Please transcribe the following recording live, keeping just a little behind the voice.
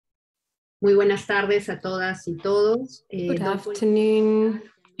Muy buenas tardes a todas y todos. Good afternoon,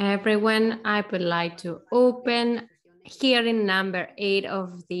 everyone. I would like to open hearing number 8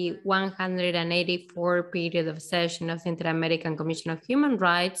 of the 184 period of session of the Inter-American Commission of Human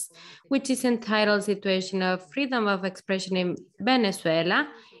Rights, which is entitled Situation of Freedom of Expression in Venezuela.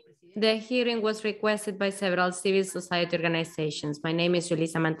 The hearing was requested by several civil society organizations. My name is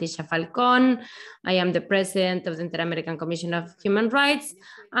Julissa Mantilla Falcon. I am the president of the Inter-American Commission of Human Rights.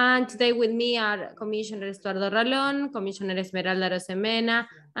 And today with me are Commissioner Estuardo Ralón, Commissioner Esmeralda Rosemena,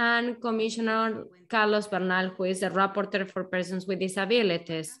 and Commissioner Carlos Bernal, who is the rapporteur for persons with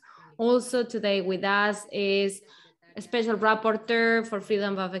disabilities. Also today with us is a special rapporteur for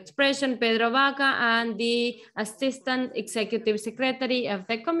freedom of expression, Pedro Vaca, and the Assistant Executive Secretary of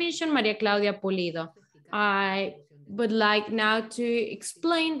the Commission, Maria Claudia Pulido. I would like now to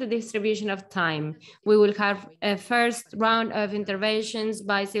explain the distribution of time. We will have a first round of interventions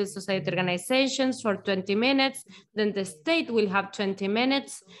by civil society organizations for 20 minutes, then the state will have 20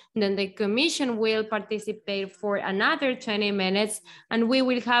 minutes, then the Commission will participate for another 20 minutes, and we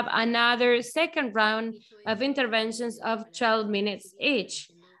will have another second round of interventions of 12 minutes each.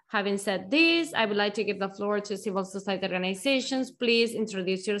 Having said this, I would like to give the floor to civil society organizations. Please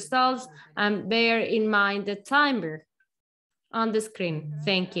introduce yourselves and bear in mind the timer on the screen.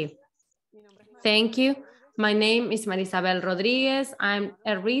 Thank you. Thank you. My name is Marisabel Rodriguez. I'm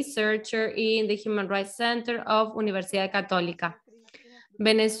a researcher in the Human Rights Center of Universidad Católica.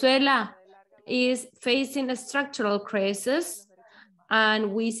 Venezuela is facing a structural crisis,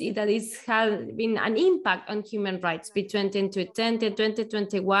 and we see that it has been an impact on human rights. Between 2020 and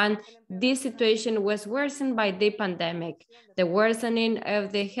 2021, this situation was worsened by the pandemic. The worsening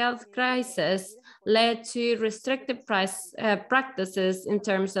of the health crisis led to restrictive practices in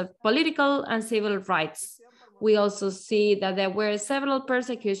terms of political and civil rights. We also see that there were several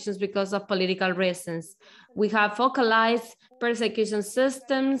persecutions because of political reasons. We have focalized persecution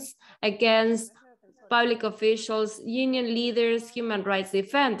systems against public officials, union leaders, human rights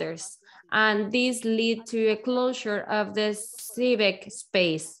defenders, and these lead to a closure of the civic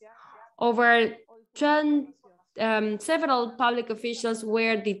space. Over several public officials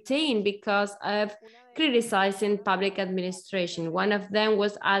were detained because of criticizing public administration. One of them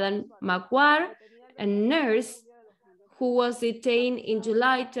was Adam Maguire, a nurse who was detained in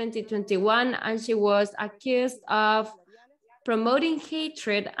July 2021, and she was accused of promoting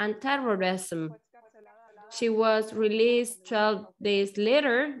hatred and terrorism. She was released 12 days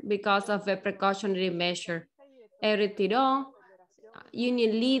later because of a precautionary measure. Retiró,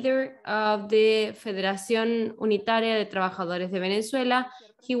 union leader of the Federación Unitaria de Trabajadores de Venezuela,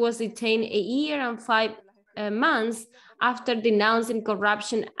 he was detained a year and 5 months after denouncing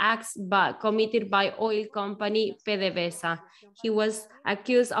corruption acts committed by oil company PDVSA. He was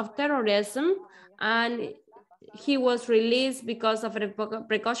accused of terrorism, and he was released because of a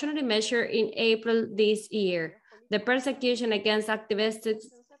precautionary measure in April this year. The persecution against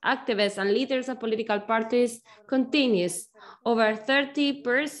activists and leaders of political parties continues. Over 30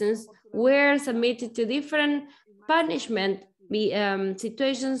 persons were submitted to different punishment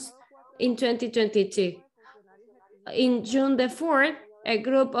situations in 2022. In June the 4th, a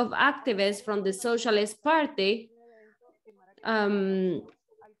group of activists from the Socialist Party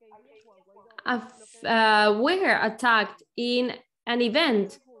were attacked in an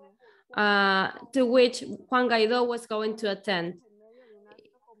event to which Juan Guaidó was going to attend.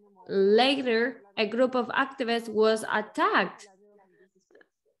 Later, a group of activists was attacked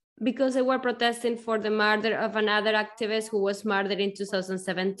because they were protesting for the murder of another activist who was murdered in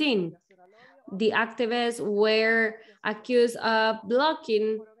 2017. The activists were accused of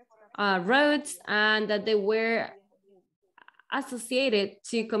blocking roads and that they were associated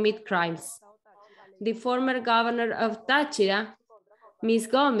to commit crimes. The former governor of Táchira, Ms.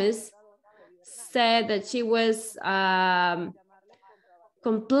 Gomez, said that she was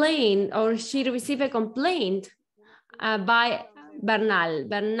she received a complaint by Bernal.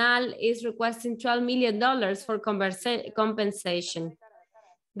 Bernal is requesting $12 million for compensation.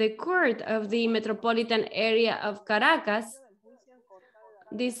 The court of the metropolitan area of Caracas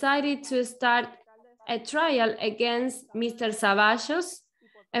decided to start a trial against Mr. Zavallos,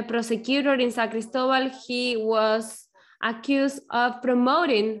 a prosecutor in San Cristobal. He was accused of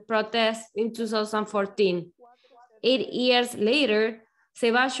promoting protests in 2014. 8 years later,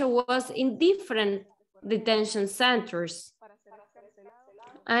 Zavallos was in different detention centers,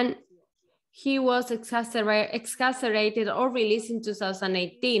 and he was excarcerated or released in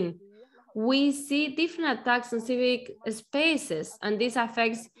 2018. We see different attacks on civic spaces, and this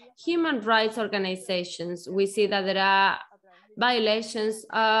affects human rights organizations. We see that there are violations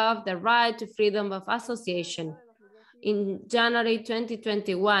of the right to freedom of association. In January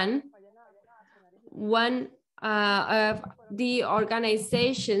 2021, one of the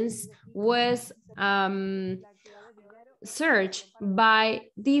organizations was searched by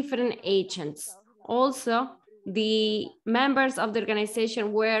different agents. Also, the members of the organization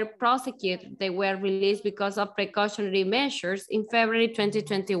were prosecuted. They were released because of precautionary measures in February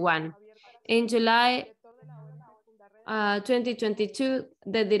 2021. In July 2022,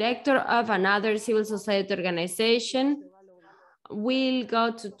 the director of another civil society organization will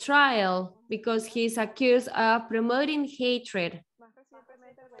go to trial because he's accused of promoting hatred.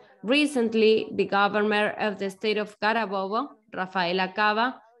 Recently, the governor of the state of Carabobo, Rafael Acaba,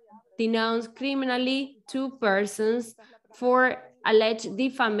 denounced criminally 2 persons for alleged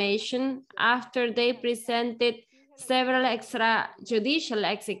defamation after they presented several extrajudicial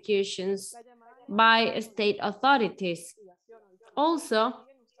executions by state authorities. Also,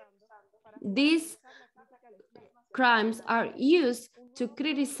 these crimes are used to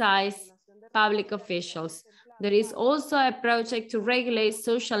criticize public officials. There is also a project to regulate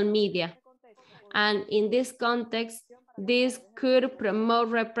social media. And in this context, this could promote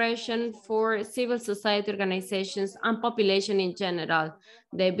repression for civil society organizations and population in general.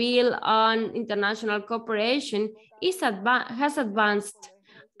 The bill on international cooperation has advanced,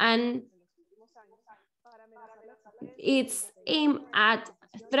 and it's aimed at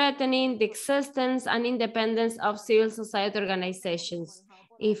threatening the existence and independence of civil society organizations.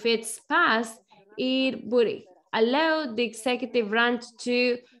 If it's passed, it would allow the executive branch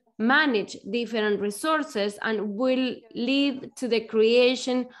to manage different resources and will lead to the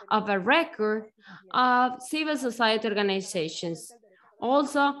creation of a record of civil society organizations.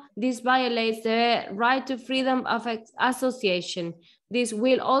 Also, this violates the right to freedom of association. This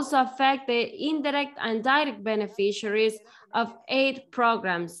will also affect the indirect and direct beneficiaries of aid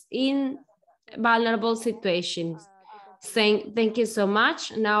programs in vulnerable situations. Saying thank you so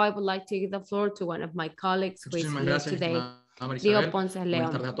much. Now I would like to give the floor to one of my colleagues who is here today, Diego Ponce de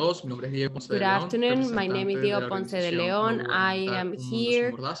Leon. Good afternoon, my name is Diego Ponce de Leon. I am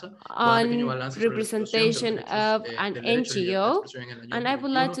here on representation of an NGO, and I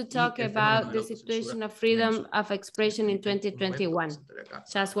would like to talk about the situation of freedom of expression in 2021.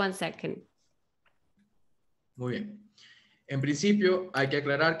 Just one second. Muy bien. En principio, hay que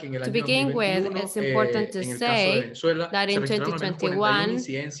aclarar que en el año 2021, it's important to say that in 2021,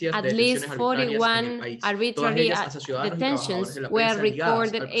 at least 41 arbitrary detentions were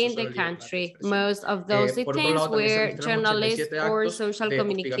recorded in the country. Most of those detained were journalists or social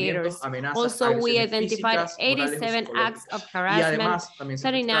communicators. Also, we identified 87 acts of harassment,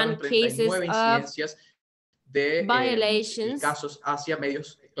 39 cases of violations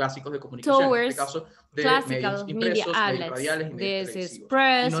towards classical media outlets. This is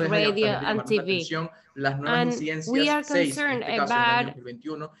press, radio, and TV. And we are concerned about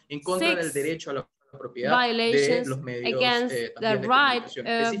 6 violations against the right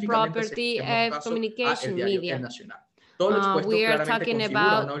of property of communication media. We are talking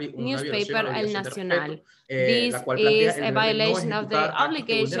about newspaper El Nacional. This is a violation of the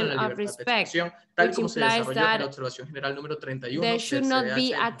obligation of respect, which implies that there should not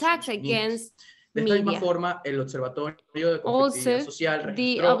be attacks against media. Also,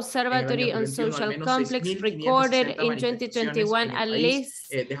 the Observatory on Social Complex recorded in 2021 at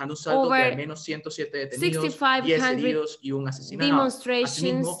least over 6,500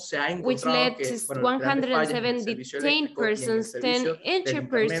 demonstrations, which led to 107 detained persons, 10 injured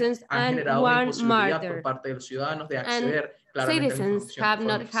persons, and 1 murder. And citizens have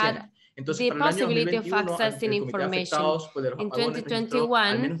not had the possibility of accessing information. In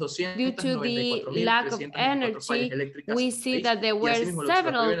 2021, due to the lack of energy, we see that there were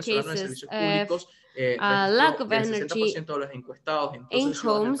several cases of lack of energy in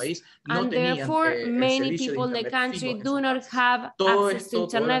homes, and therefore many people in the country do not have access to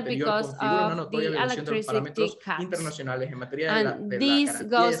internet because of the electricity cuts. And this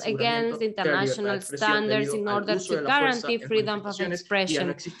goes against international standards in order to guarantee freedom of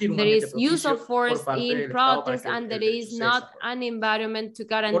expression. There is use of force in protest, and there is not an environment to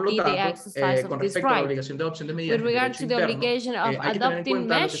guarantee the exercise of this right. With regard to the obligation of adopting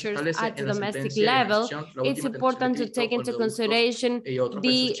measures at the domestic level, it's important to take into consideration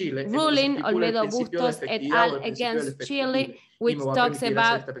the ruling Olmedo Bustos et al. Against Chile, which talks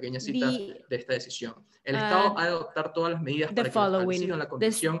about the El Estado ha de adoptar todas las medidas the para que lo establecido following. en la The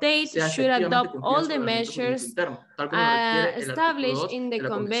Convención state sea should efectivamente adopt cumplido en all su the ordenamiento jurídico measures interno, tal como lo requiere el artículo established 2 in the de la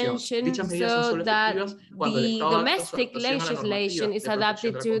Convención. convention Dichas medidas son so solo that efectivas cuando el the Estado adapta su domestic actuación a la normativa legislation is de protección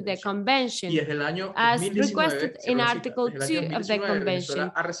adapted de la to the Convención. Y convention desde el año as 2019, requested cierro in la cita, Article desde el año 2 of the 2019 Venezuela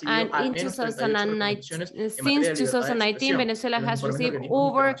convention. ha recibido And al in menos 38 recomendaciones en materia since de libertad de 2019, expresión Venezuela en los has informes de received organismos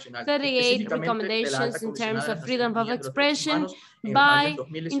over internacionales, 38 específicamente de la recommendations Alta in Comisionada terms de of las freedom Naciones of Unidas de los Derechos expression Humanos en los años by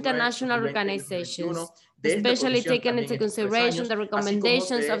 2019, international 2020 y 2021, organizations, de esta especially comisión taken también into estos 3 consideration años, the así como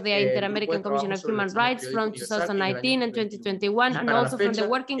recommendations of the del Grupo de Inter-American Commission Trabajo of sobre el Human Examen Rights Periódico from Universal en el año 2019 and 2021. 2021, Y and para la also from the fecha,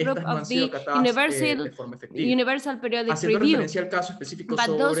 working group estas no han of sido the acatadas de forma efectiva. Universal Periodic Haciendo Review. referencia al caso específico But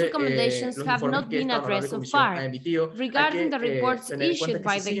those sobre recommendations los have informes not que been esta honorable addressed so comisión ha far. emitido, hay Regarding que the reports tener en cuenta issued que se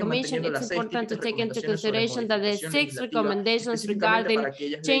by the siguen Commission, manteniendo it's las 6 important to estrictas take into recomendaciones sobre consideration that the modificación 6 legislativa, recommendations específicamente para regarding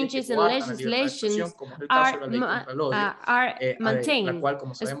aquellas leyes que changes in coartan la libertad de expresión, legislations como es el caso de la ley contra el odio, are la maintained, cual,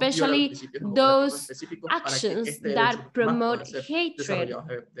 como sabemos, viola los especially principios democráticos those específicos para que actions este derecho y that los demás promote puedan ser hatred. desarrollados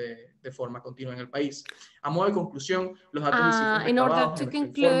de forma continua en el país. A modo de conclusión, los datos y cifras In order recabados to en nuestro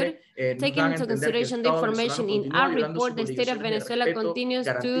conclude, informe nos taking dan a into entender que el consideration the Estado venezolano information in continúa our violando sus report, the state of obligaciones de Venezuela respeto, continues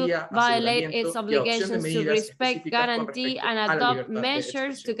to garantía, violate its aseguramiento y adopción de obligations to medidas respect, específicas con guarantee, respecto and a la adopt libertad de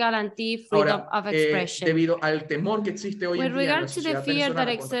measures to expresión. guarantee freedom Ahora, of expression. debido al temor que existe hoy With en día en la regard to the sociedad fear that venezolana con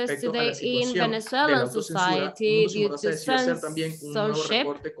exists respecto a la today in situación de la Venezuelan autocensura, un society mundo sin due mordaza to decidió hacer también un nuevo censorship,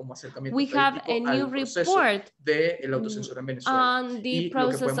 reporte como acercamiento we have a estadístico new al proceso report de la autocensura en Venezuela. on the Y lo que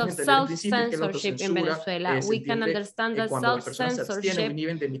process podemos of entender en principio es que la self-censorship in autocensura Venezuela. se We can entiende understand that cuando las personas se abstienen o self-censorship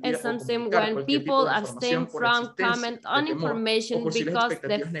inhiben de emitir is o something comunicar when cualquier tipo people de abstain información por la from existencia comment de on temor o information posibles because the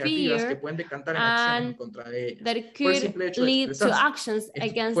expectativas negativas que fear pueden decantar en acciones en and contra de ellas, that it por el could simple hecho de lead to expresarse. actions Esto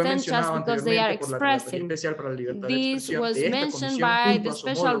against fue them just mencionado because they are anteriormente por la Relatoría expressing. Especial para la Libertad de This Expresión was de esta mentioned comisión by junto the a su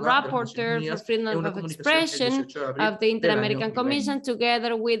Special homóloga de las Naciones Rapporteur for Unidas en Freedom una of comunicación el Expression 18 de abril of the del año Inter-American 2020. Commission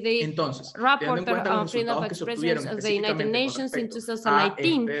together with the Entonces, teniendo en Rapporteur cuenta los on Freedom of resultados que se Expression obtuvieron of the United específicamente con Nations in respecto a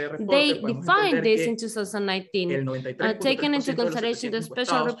 2019. este reporte, They podemos defined entender this in que 2019. el Taking into 93.3% de los consideration the 700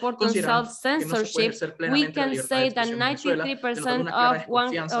 special encuestados report on consideraron que no se puede self-censorship, ejercer we plenamente la can libertad de say that expresión en Venezuela, denotando 93% una clara of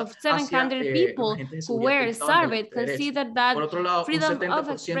desconfianza hacia 700 los people agentes de who seguridad del were Estado ante surveyed este derecho. consider that Por otro lado, un freedom of 70% de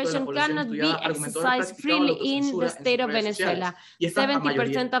la expression población cannot be estudiada argumentó haber exercised practicado la freely in the autocensura en sus state of redes sociales. Venezuela. Y esta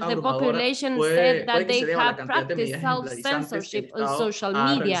mayoría 70% of the abrumadora population said puede that que se they deba a la have cantidad de practiced medidas ejemplarizantes que el self-censorship on Estado social ha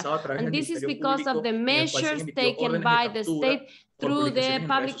media. realizado a través And del this is Ministerio because of Público, the en el cual se han measures emitido taken órdenes de by the captura state por through the publicaciones en redes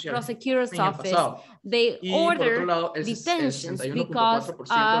public sociales prosecutor's en el office. pasado. They Y por otro order lado, el detentions because 61.4%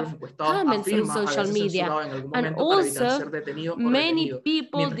 de los of encuestados comments on afirma social haberse media. censurado en algún And momento para evitar also, ser detenido o many retenido.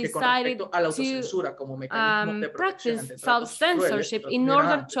 people Mientras que con decided respecto a la to autocensura como mecanismo de protección practice ante tratos crueles o self-censorship tratos in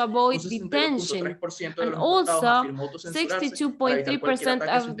order to degradantes, un avoid detention. 62.3% de And los encuestados also, afirmó autocensurarse para evitar cualquier 62.3% ataque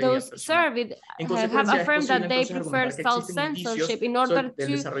a su of integridad those personal. surveyed En have consecuencia, es affirmed posible that they entonces prefer argumentar que existen self-censorship indicios in order del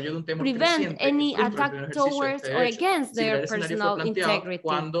to desarrollo de un temor prevent creciente que any frustra el pleno attack ejercicio de towards este or derecho. against Similar their escenario fue personal planteado integrity.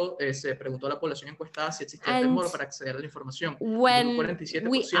 cuando se preguntó a la población encuestada si existía And temor para acceder a la información, donde un when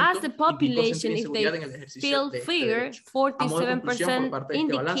we asked the 47% indicó sentir population if they inseguridad en el ejercicio feel de este fear, derecho. A modo de conclusión, por 47% parte de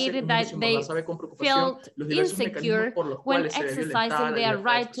este balance, indicated un mundo that sin they mordaza ve con preocupación felt los diversos mecanismos insecure por los when cuales se ve violentada exercising la their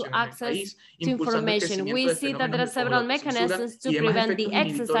libertad de right to expresión en el access país, to impulsando el information. crecimiento We de see that there are fenómenos como la several autocensura mechanisms y to demás prevent efectos the inhibitorios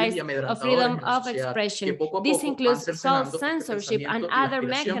y exercise of amedrentadores freedom en la of sociedad, que expression. poco a This poco van includes cercenando este self-censorship and pensamiento y la other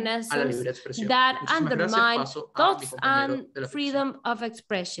aspiración a la mechanisms libre expresión. that Muchísimas gracias. undermine Paso a mi thoughts compañero and de la comisión. freedom of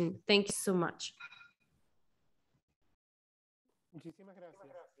expression. Thank you so much.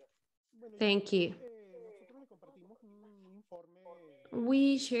 Thank you.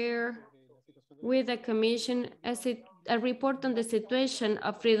 We share with the Commission a report on the situation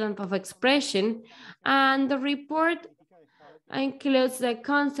of freedom of expression, and the report includes the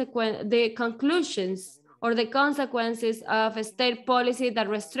conclusions or the consequences of a state policy that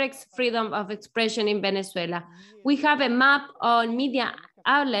restricts freedom of expression in Venezuela. We have a map on media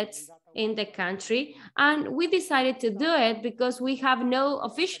outlets in the country, and we decided to do it because we have no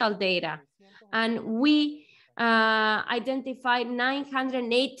official data, and we identified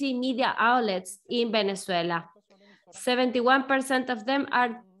 980 media outlets in Venezuela. 71% of them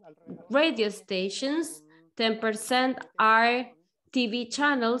are radio stations, 10% are TV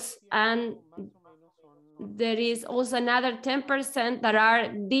channels, and there is also another 10% that are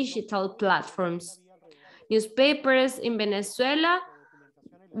digital platforms. Newspapers in Venezuela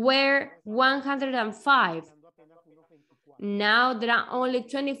were 105. Now there are only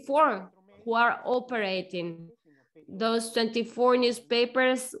 24 who are operating. Those 24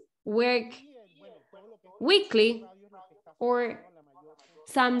 newspapers work weekly or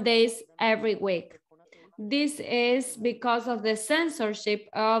some days every week. This is because of the censorship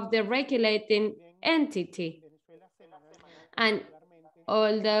of the regulating entity. And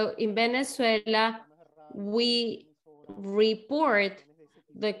although in Venezuela, we report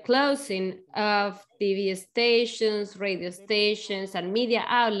the closing of TV stations, radio stations, and media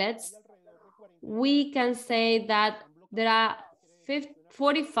outlets, we can say that there are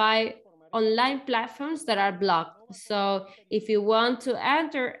 45 online platforms that are blocked. So if you want to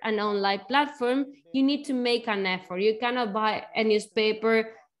enter an online platform, you need to make an effort. You cannot buy a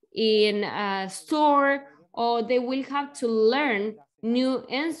newspaper in a store, or they will have to learn new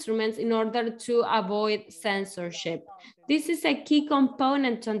instruments in order to avoid censorship. This is a key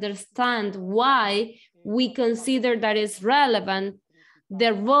component to understand why we consider that it's relevant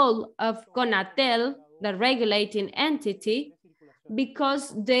the role of CONATEL, the regulating entity,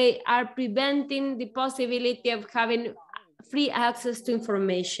 because they are preventing the possibility of having free access to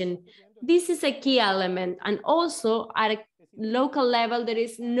information. This is a key element. And also at a local level, there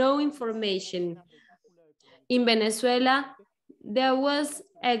is no information. In Venezuela, there was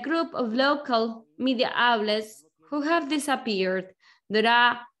a group of local media outlets who have disappeared. There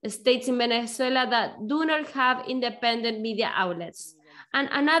are states in Venezuela that do not have independent media outlets. And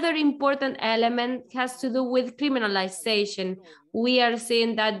another important element has to do with criminalization. We are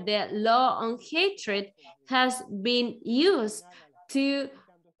seeing that the law on hatred has been used to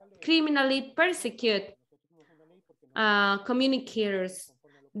criminally persecute communicators.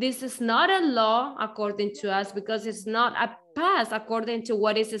 This is not a law according to us because it's not a pass according to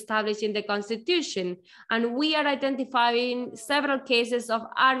what is established in the Constitution. And we are identifying several cases of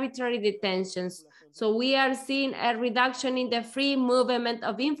arbitrary detentions. So we are seeing a reduction in the free movement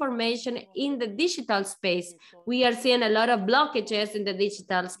of information in the digital space. We are seeing a lot of blockages in the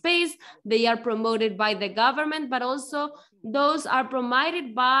digital space. They are promoted by the government, but also those are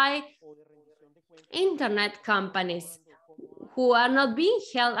promoted by internet companies who are not being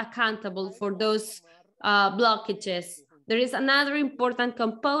held accountable for those blockages. There is another important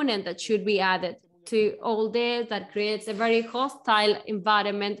component that should be added to all this that creates a very hostile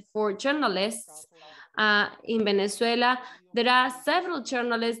environment for journalists. In Venezuela, there are several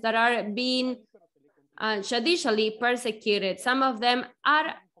journalists that are being judicially persecuted. Some of them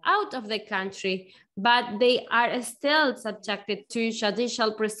are out of the country, but they are still subjected to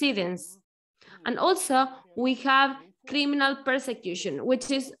judicial proceedings. And also, we have criminal persecution,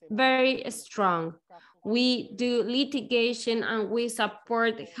 which is very strong. We do litigation and we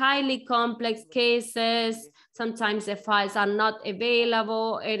support highly complex cases. Sometimes the files are not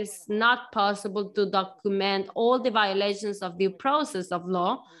available. It is not possible to document all the violations of due process of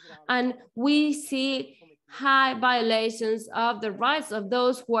law. And we see high violations of the rights of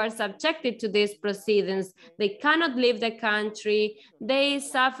those who are subjected to these proceedings. They cannot leave the country. They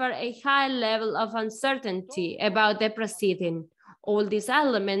suffer a high level of uncertainty about the proceeding. All these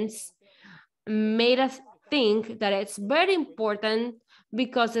elements made us think that it's very important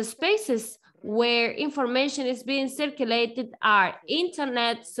because the spaces where information is being circulated are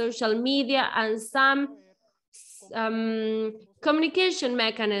internet, social media, and some communication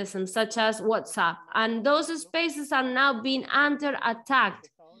mechanisms such as WhatsApp. And those spaces are now being under attack.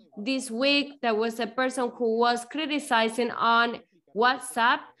 This week, there was a person who was criticizing on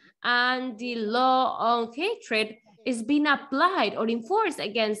WhatsApp, and the law on hatred is being applied or enforced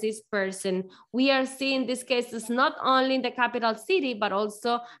against this person. We are seeing these cases not only in the capital city, but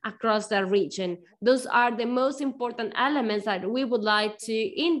also across the region. Those are the most important elements that we would like to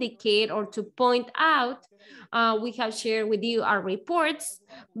indicate or to point out. We have shared with you our reports,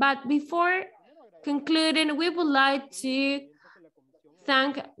 but before concluding, we would like to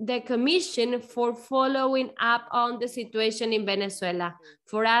thank the Commission for following up on the situation in Venezuela.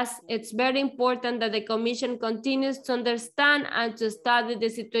 For us, it's very important that the Commission continues to understand and to study the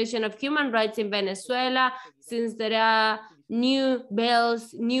situation of human rights in Venezuela, since there are new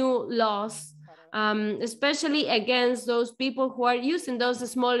bills, new laws, especially against those people who are using those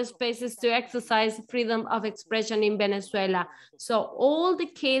small spaces to exercise freedom of expression in Venezuela. So all the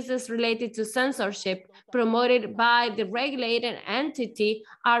cases related to censorship promoted by the regulated entity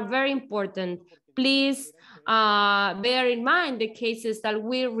are very important. Please bear in mind the cases that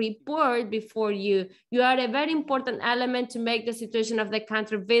we report before you. You are a very important element to make the situation of the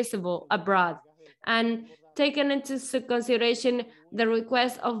country visible abroad. And taken into consideration the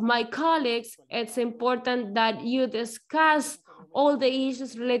request of my colleagues, it's important that you discuss all the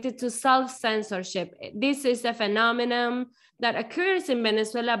issues related to self-censorship. This is a phenomenon that occurs in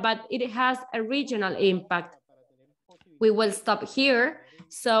Venezuela, but it has a regional impact. We will stop here,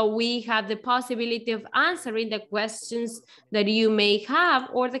 so we have the possibility of answering the questions that you may have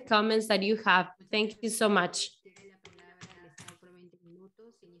or the comments that you have. Thank you so much.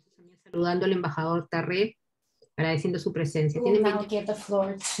 Saludando al embajador Tarré, agradeciendo su presencia. We'll now give the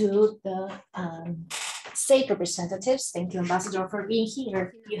floor to the State representatives, thank you, Ambassador, for being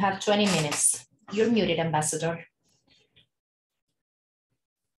here. You have 20 minutes. You're muted, Ambassador.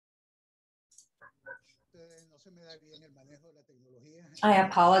 I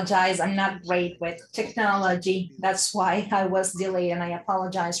apologize. I'm not great with technology. That's why I was delayed, and I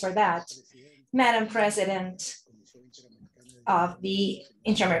apologize for that. Madam President of the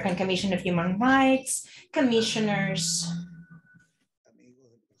Inter-American Commission of Human Rights, commissioners,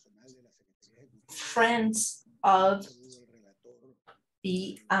 friends of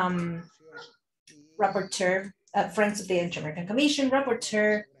the rapporteur, friends of the Inter-American Commission,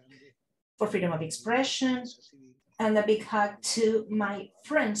 rapporteur for freedom of expression, and a big hug to my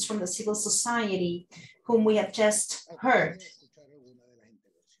friends from the civil society, whom we have just heard.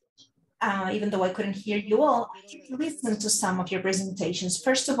 Even though I couldn't hear you all, I did listen to some of your presentations.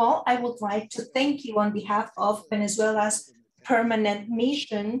 First of all, I would like to thank you on behalf of Venezuela's permanent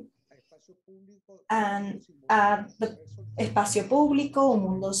mission and the Espacio Público, Un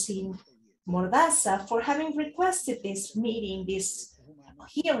Mundo Sin Mordaza, for having requested this meeting, this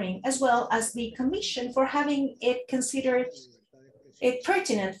hearing, as well as the Commission for having it considered it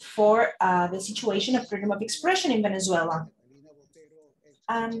pertinent for the situation of freedom of expression in Venezuela.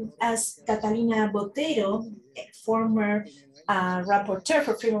 As Catalina Botero, former rapporteur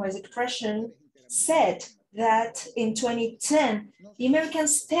for freedom of expression, said that in 2010, the American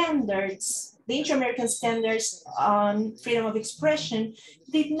standards, the inter-American standards on freedom of expression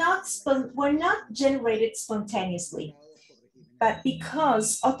were not generated spontaneously, but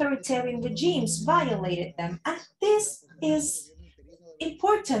because authoritarian regimes violated them. And this is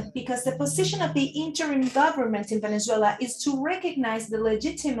important because the position of the interim government in Venezuela is to recognize the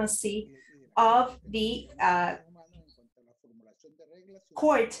legitimacy of the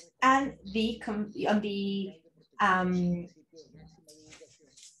court and the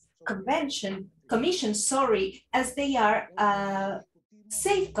commission, as they are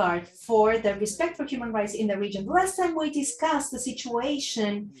safeguard for the respect for human rights in the region. The last time we discussed the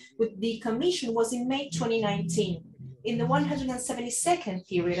situation with the commission was in May 2019. In the 172nd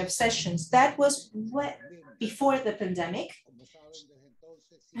period of sessions. That was before the pandemic.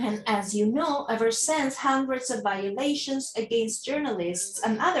 And as you know, ever since, hundreds of violations against journalists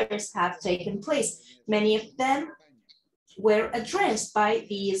and others have taken place. Many of them were addressed by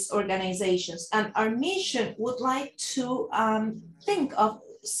these organizations. And our mission would like to think of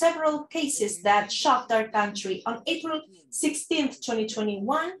several cases that shocked our country. On April 16th,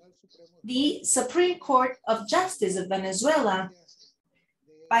 2021, the Supreme Court of Justice of Venezuela,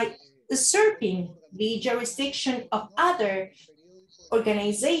 by usurping the jurisdiction of other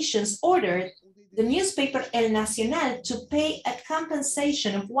organizations, ordered the newspaper El Nacional to pay a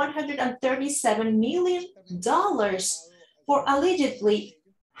compensation of $137 million for allegedly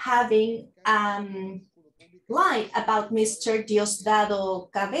having lied about Mr.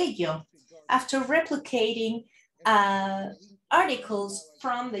 Diosdado Cabello after replicating articles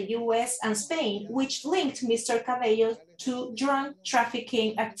from the US and Spain, which linked Mr. Cabello to drug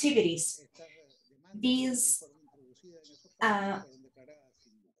trafficking activities. These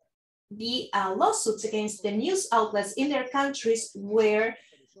lawsuits against the news outlets in their countries were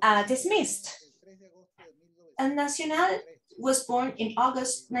dismissed. El Nacional was born in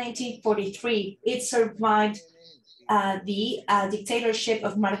August 1943. It survived the dictatorship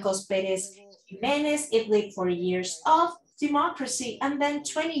of Marcos Pérez Jiménez. It lived 4 years of democracy and then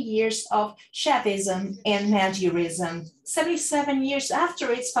 20 years of Chavism and Madurism. 77 years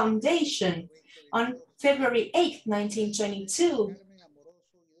after its foundation, on February 8, 2022,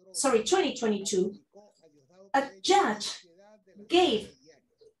 a judge gave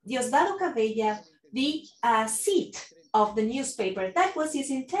Diosdado Cabello the seat of the newspaper. That was his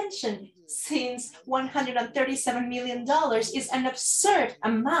intention, since $137 million is an absurd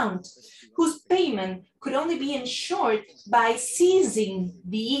amount whose payment could only be ensured by seizing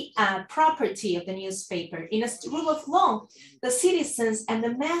the property of the newspaper. In a rule of law, the citizens and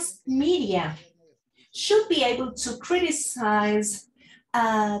the mass media should be able to criticize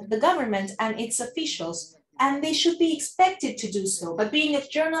the government and its officials, and they should be expected to do so. But being a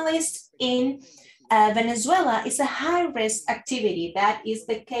journalist in Venezuela is a high-risk activity. That is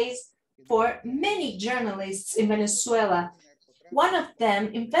the case for many journalists in Venezuela. One of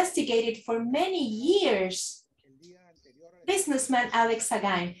them investigated for many years businessman Alex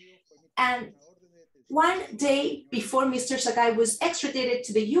Sagay. And one day before Mr. Sagay was extradited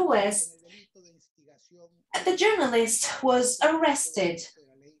to the US, the journalist was arrested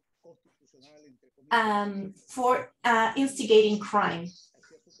for instigating crime.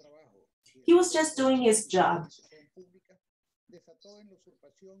 He was just doing his job.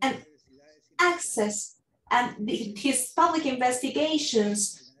 And access And his public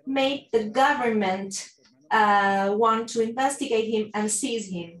investigations made the government want to investigate him and seize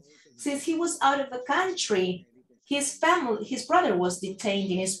him. Since he was out of the country, his brother was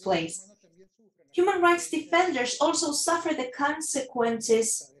detained in his place. Human rights defenders also suffer the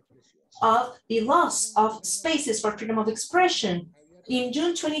consequences of the loss of spaces for freedom of expression. In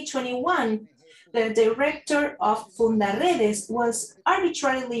June 2021, the director of Fundaredes was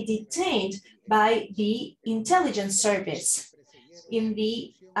arbitrarily detained by the intelligence service. In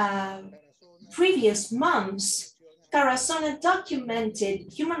the previous months, Tarazona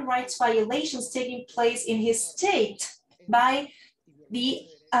documented human rights violations taking place in his state by the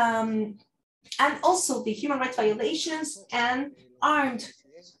and also the human rights violations and armed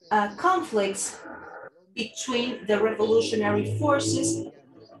conflicts between the revolutionary forces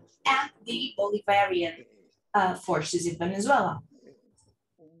and the Bolivarian forces in Venezuela.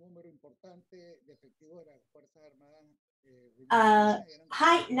 A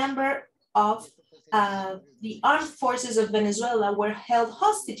high number of the armed forces of Venezuela were held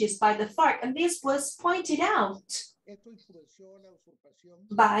hostages by the FARC, and this was pointed out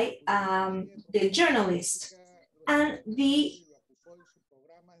by the journalist. And the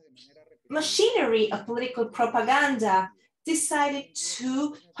machinery of political propaganda decided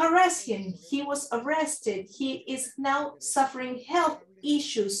to harass him. He was arrested. He is now suffering health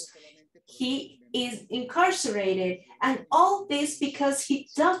issues. He is incarcerated, and all this because he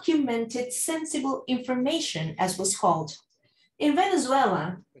documented sensible information, as was called. In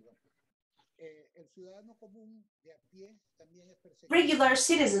Venezuela, regular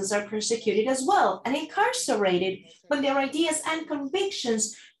citizens are persecuted as well and incarcerated when their ideas and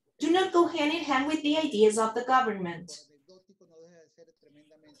convictions do not go hand in hand with the ideas of the government.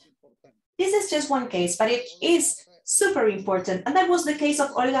 This is just one case, but it is super important. And that was the case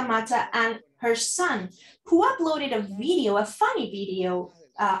of Olga Mata and her son, who uploaded a video, a funny video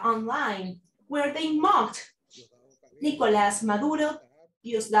online, where they mocked Nicolás Maduro,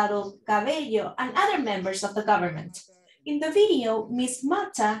 Diosdado Cabello, and other members of the government. In the video, Ms.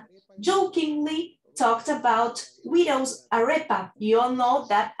 Mata jokingly talked about widow's arepa. You all know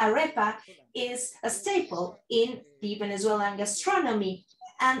that arepa is a staple in the Venezuelan gastronomy,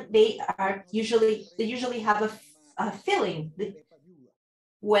 and they usually have a filling.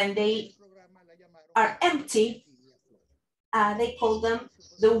 When they are empty, they call them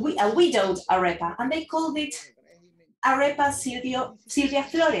a widowed arepa, and they called it arepa Silvia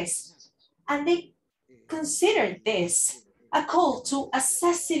Flores, and they considered this a call to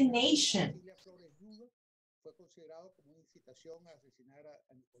assassination.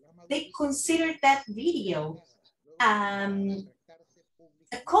 They considered that video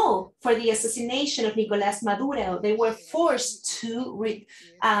a call for the assassination of Nicolás Maduro. They were forced to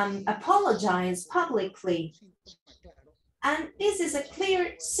apologize publicly. And this is a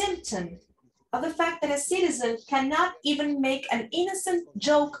clear symptom of the fact that a citizen cannot even make an innocent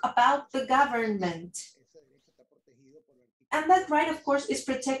joke about the government. And that right, of course, is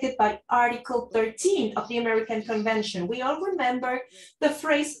protected by Article 13 of the American Convention. We all remember the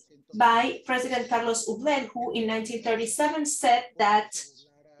phrase by President Carlos Ublen, who in 1937 said that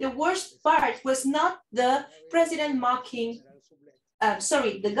the worst part was not the president mocking,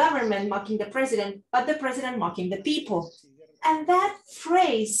 the government mocking the president, but the president mocking the people. And that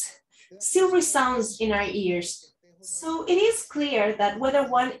phrase still resounds in our ears. So it is clear that whether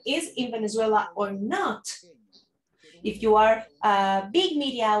one is in Venezuela or not, if you are a big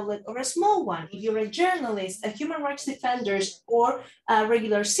media outlet or a small one, if you're a journalist, a human rights defender, or a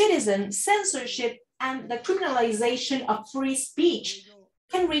regular citizen, censorship and the criminalization of free speech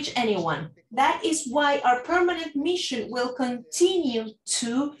can reach anyone. That is why our permanent mission will continue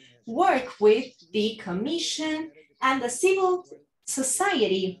to work with the Commission and the civil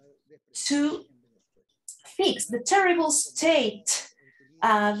society to fix the terrible state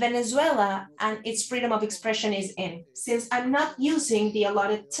Venezuela and its freedom of expression is in. Since I'm not using the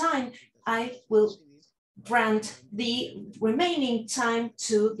allotted time, I will grant the remaining time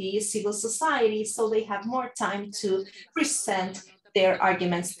to the civil society so they have more time to present their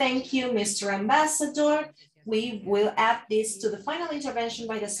arguments. Thank you, Mr. Ambassador. We will add this to the final intervention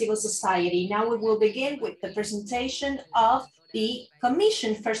by the civil society. Now we will begin with the presentation of the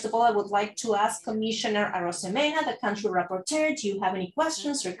Commission. First of all, I would like to ask Commissioner Arosemena, the country rapporteur, do you have any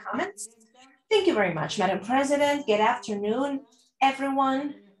questions or comments? Thank you very much, Madam President. Good afternoon,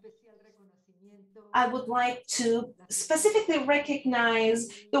 everyone. I would like to specifically recognize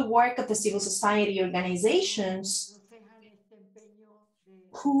the work of the civil society organizations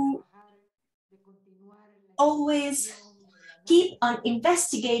who always keep on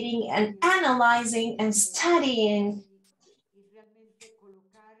investigating and analyzing and studying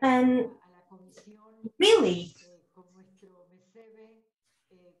and really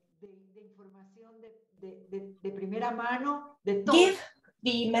give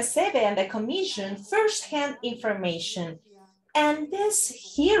the MESEBE and the Commission first-hand information. And this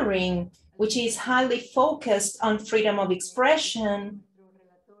hearing, which is highly focused on freedom of expression,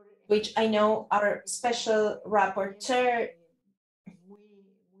 which I know our special rapporteur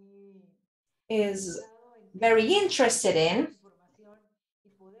is very interested in,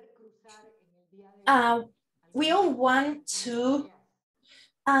 we all want to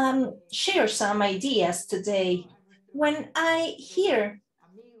share some ideas today. When I hear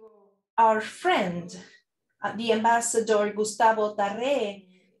our friend, the Ambassador Gustavo Tarré,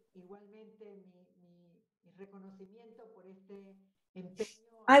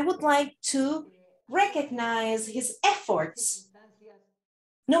 I would like to recognize his efforts,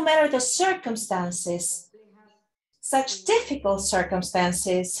 no matter the circumstances, such difficult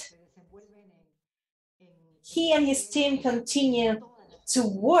circumstances. He and his team continue to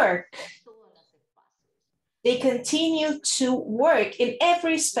work. They continue to work in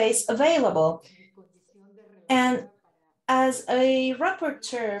every space available. And as a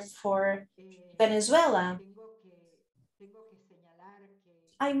rapporteur for Venezuela,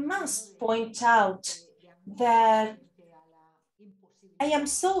 I must point out that I am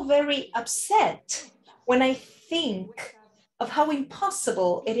so very upset when I think of how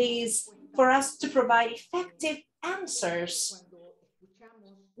impossible it is for us to provide effective answers.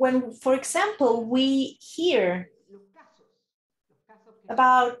 When, for example, we hear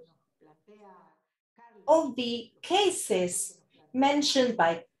about all the cases mentioned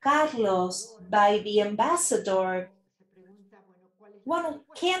by Carlos, by the ambassador, one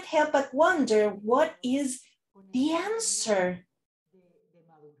can't help but wonder what is the answer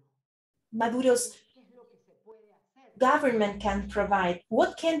Maduro's government can provide.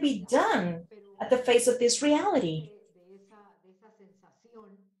 What can be done at the face of this reality?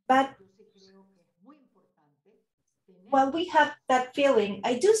 But while we have that feeling,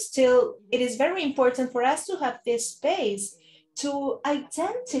 it is very important for us to have this space to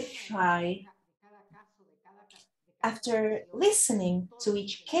identify, after listening to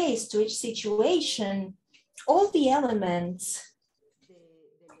each case, to each situation, all the elements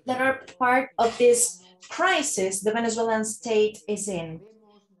that are part of this crisis the Venezuelan state is in.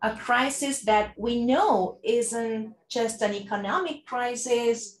 A crisis that we know isn't just an economic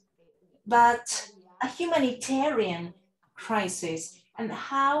crisis, but a humanitarian crisis, and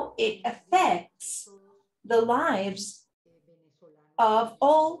how it affects the lives of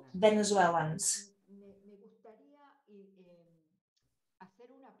all Venezuelans.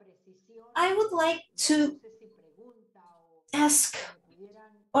 I would like to ask,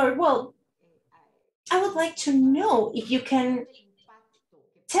 or well, I would like to know if you can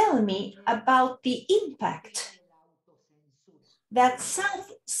tell me about the impact that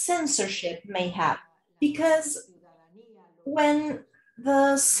self-censorship may have. Because when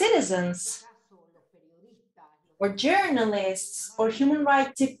the citizens or journalists or human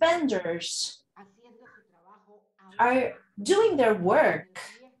rights defenders are doing their work,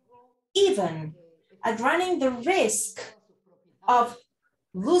 even at running the risk of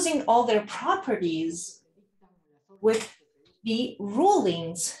losing all their properties with the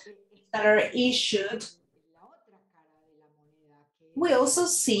rulings that are issued, we also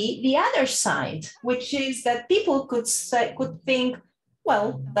see the other side, which is that people could think,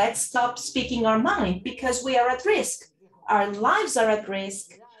 well, let's stop speaking our mind because we are at risk. Our lives are at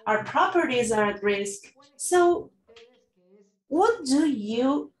risk. Our properties are at risk. So what do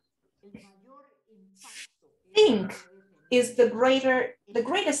you think is the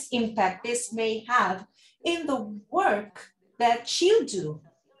greatest impact this may have in the work that you do,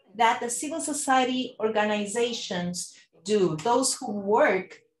 that the civil society organizations do, those who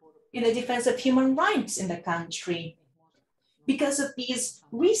work in the defense of human rights in the country, because of these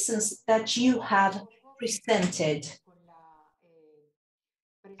reasons that you have presented?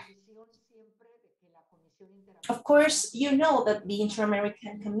 Of course, you know that the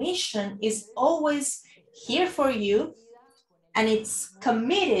Inter-American Commission is always here for you, and it's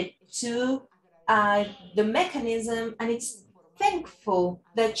committed to the mechanism, and it's thankful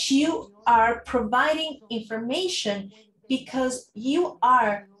that you are providing information because you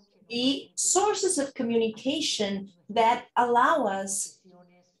are the sources of communication that allow us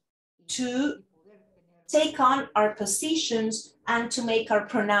to take on our positions and to make our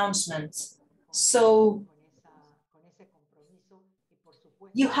pronouncements. So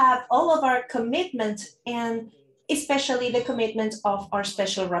you have all of our commitment, and especially the commitment of our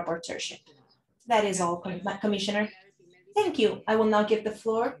special rapporteurship. That is all, Commissioner. Thank you. I will now give the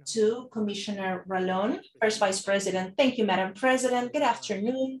floor to Commissioner Ralón, First Vice President. Thank you, Madam President. Good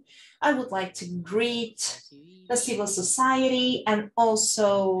afternoon. I would like to greet the civil society and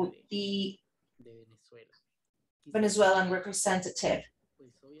also the Venezuelan representative.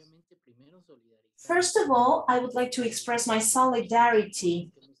 First of all, I would like to express my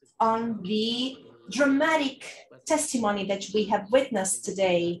solidarity on the dramatic testimony that we have witnessed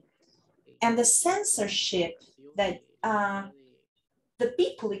today and the censorship that the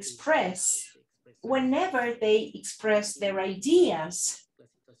people express whenever they express their ideas.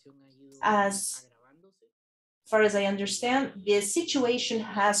 As far as I understand, the situation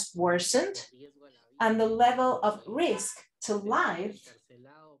has worsened and the level of risk to life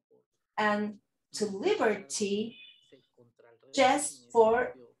and to liberty just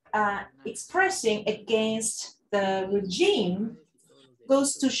for expressing against the regime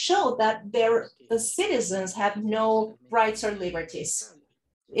goes to show that the citizens have no rights or liberties.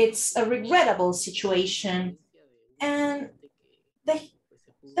 It's a regrettable situation. And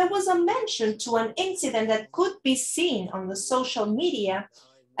there was a mention to an incident that could be seen on the social media,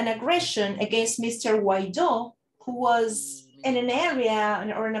 an aggression against Mr. Guaido, who was in an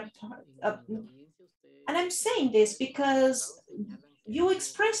area or in a, and I'm saying this because you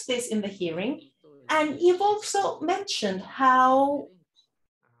expressed this in the hearing, and you've also mentioned how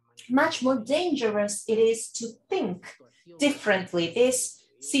much more dangerous it is to think differently. This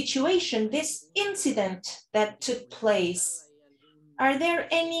situation, this incident that took place, is there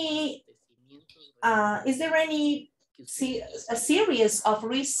any a series of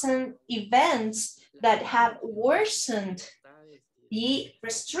recent events that have worsened the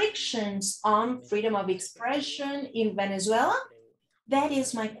restrictions on freedom of expression in Venezuela? That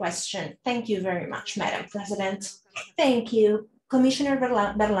is my question. Thank you very much, Madam President. Thank you. Commissioner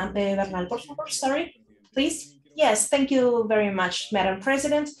Bernal, por favor, sorry, please. Yes, thank you very much, Madam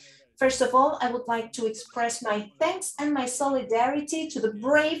President. First of all, I would like to express my thanks and my solidarity to the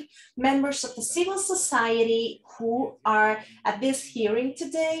brave members of the civil society who are at this hearing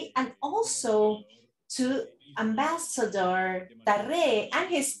today, and also to Ambassador Tarre and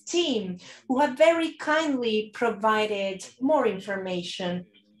his team, who have very kindly provided more information.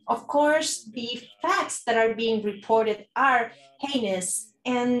 Of course, the facts that are being reported are heinous,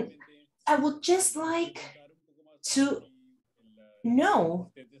 and I would just like to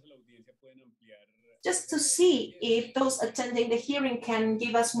know, just to see if those attending the hearing can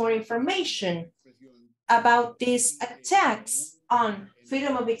give us more information about these attacks on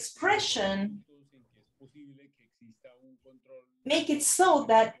freedom of expression. Make it so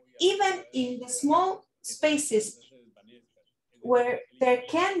that even in the small spaces where there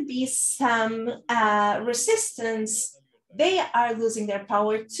can be some resistance, they are losing their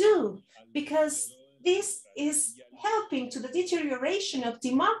power too, because this is helping to the deterioration of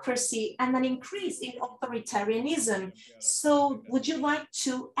democracy and an increase in authoritarianism. So would you like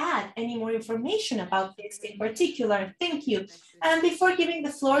to add any more information about this in particular? Thank you. And before giving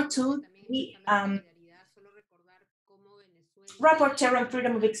the floor to the Rapporteur on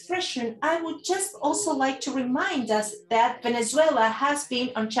Freedom of Expression, I would just also like to remind us that Venezuela has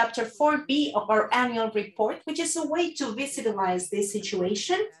been on Chapter 4B of our annual report, which is a way to visualize this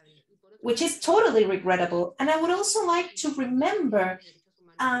situation, which is totally regrettable. And I would also like to remember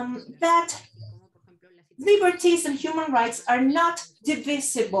that liberties and human rights are not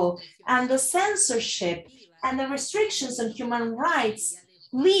divisible, and the censorship and the restrictions on human rights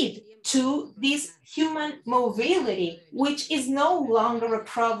lead to this human mobility, which is no longer a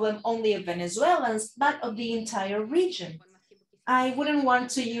problem only of Venezuelans, but of the entire region. I wouldn't want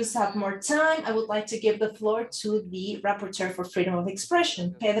to use up more time. I would like to give the floor to the Rapporteur for Freedom of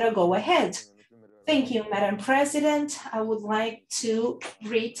Expression. Pedro, go ahead. Thank you, Madam President. I would like to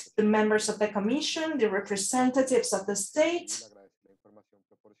greet the members of the Commission, the representatives of the state,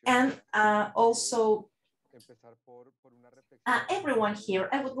 and also everyone here.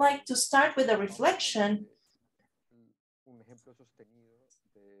 I would like to start with a reflection.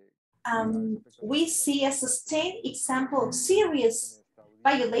 We see a sustained example of serious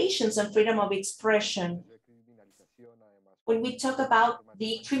violations of freedom of expression. When we talk about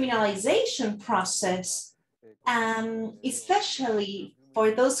the criminalization process, especially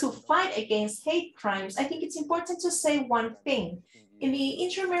for those who fight against hate crimes, I think it's important to say one thing. In the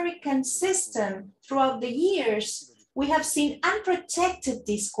inter-American system, throughout the years, we have seen unprotected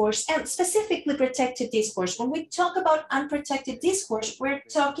discourse, and specifically protected discourse. When we talk about unprotected discourse, we're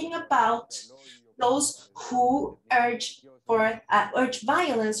talking about those who urge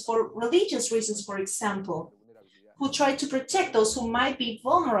violence for religious reasons, for example. who try to protect those who might be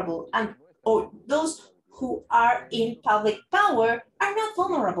vulnerable, and or those who are in public power are not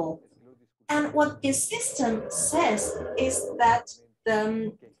vulnerable. And what this system says is that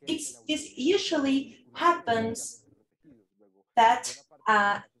this usually happens that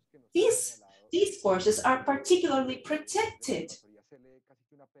these forces are particularly protected.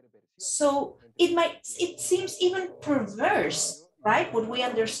 So it seems even perverse, right? What we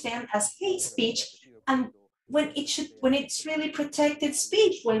understand as hate speech, and when it's really protected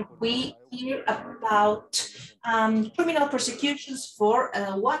speech, when we hear about criminal prosecutions for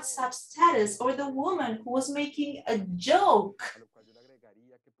a WhatsApp status, or the woman who was making a joke.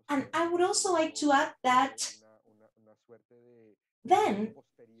 And I would also like to add that then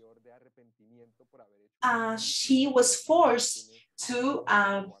she was forced to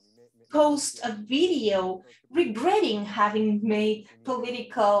post a video regretting having made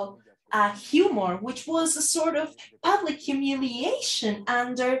political humor, which was a sort of public humiliation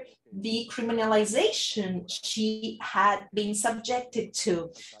under the criminalization she had been subjected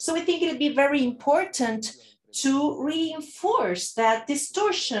to. So I think it would be very important to reinforce that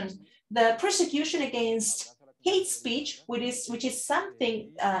distortion, the persecution against hate speech, which is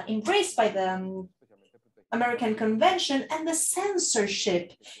something embraced by the American Convention, and the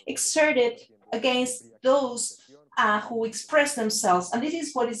censorship exerted against those who express themselves. And this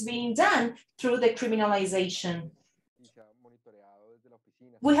is what is being done through the criminalization.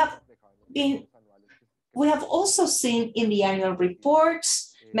 We have also seen in the annual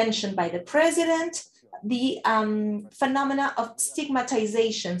reports mentioned by the president the phenomena of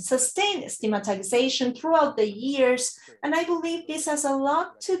stigmatization, sustained stigmatization throughout the years. And I believe this has a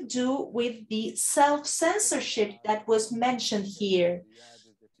lot to do with the self-censorship that was mentioned here.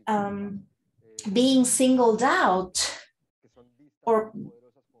 Being singled out or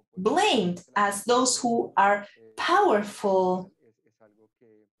blamed as those who are powerful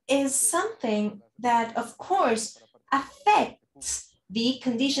is something that, of course, affects the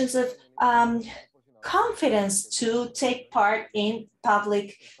conditions of confidence to take part in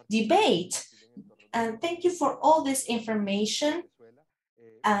public debate. And thank you for all this information.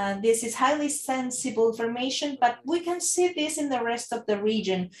 This is highly sensible information, but we can see this in the rest of the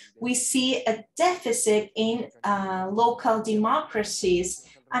region. We see a deficit in local democracies.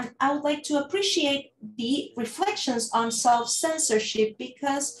 And I would like to appreciate the reflections on self-censorship,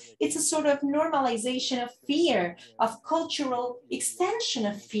 because it's a sort of normalization of fear, of cultural extension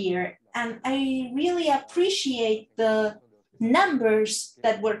of fear. And I really appreciate the numbers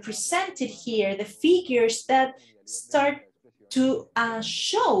that were presented here, the figures that start to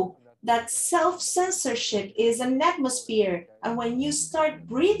show that self-censorship is an atmosphere. And when you start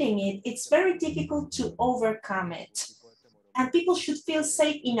breathing it, it's very difficult to overcome it. And people should feel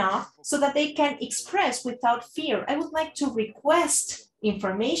safe enough so that they can express without fear. I would like to request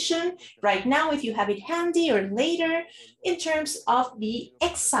information right now, if you have it handy, or later, in terms of the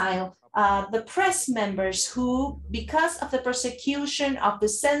exile, the press members who, because of the persecution, of the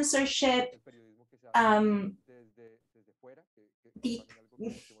censorship,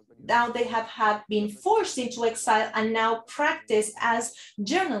 now they have been forced into exile and now practice as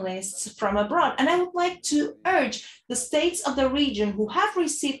journalists from abroad. And I would like to urge the states of the region who have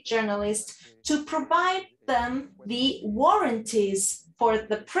received journalists to provide them the warranties for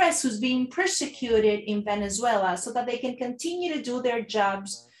the press who's being persecuted in Venezuela, so that they can continue to do their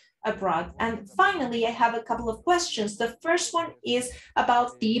jobs abroad. And finally, I have a couple of questions. The first one is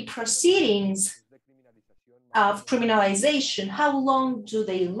about the proceedings of criminalization. How long do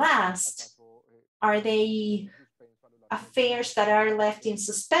they last? Are they affairs that are left in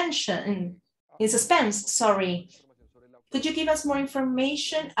suspense? Sorry. Could you give us more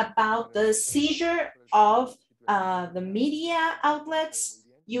information about the seizure of the media outlets?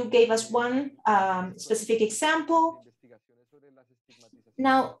 You gave us one specific example.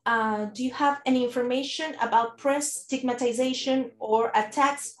 Now, do you have any information about press stigmatization or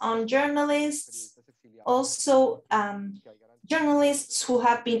attacks on journalists? Also, journalists who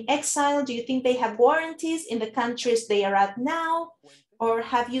have been exiled, do you think they have warranties in the countries they are at now? Or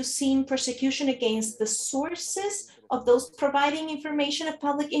have you seen persecution against the sources of those providing information of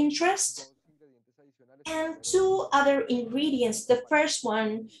public interest? And two other ingredients. The first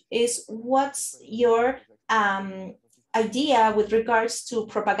one is, what's your idea with regards to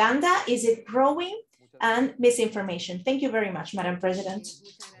propaganda? Is it growing? And misinformation. Thank you very much, Madam President.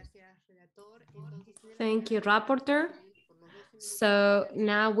 Thank you, Rapporteur. So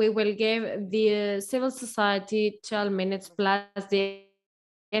now we will give the civil society 12 minutes plus the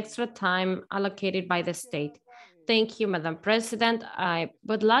extra time allocated by the state. Thank you, Madam President. I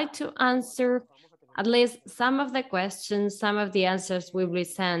would like to answer at least some of the questions, some of the answers will be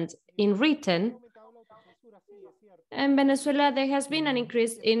sent in written. In Venezuela, there has been an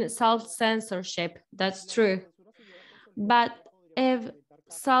increase in self-censorship. That's true. But if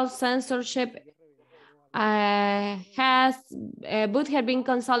self-censorship would have been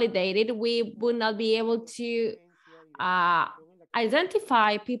consolidated, we would not be able to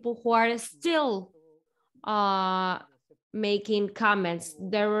identify people who are still making comments.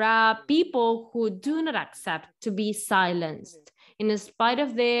 There are people who do not accept to be silenced in spite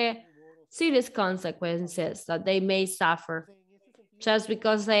of the serious consequences that they may suffer just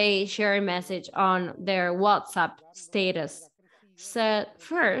because they share a message on their WhatsApp status. So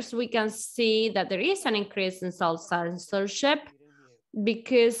first, we can see that there is an increase in self-censorship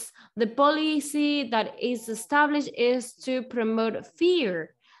because the policy that is established is to promote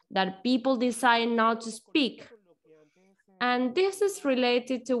fear, that people decide not to speak. And this is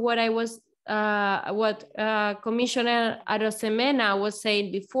related to what Commissioner Arosemena was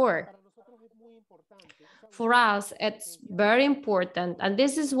saying before. For us, it's very important, and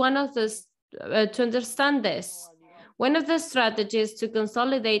this is one of the, to understand this, one of the strategies to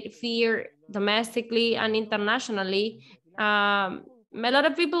consolidate fear domestically and internationally. A lot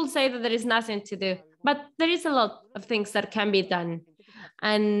of people say that there is nothing to do, but there is a lot of things that can be done.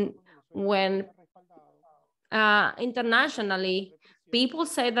 And when internationally, people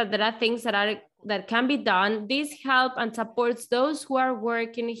say that there are things that can be done, this helps and supports those who are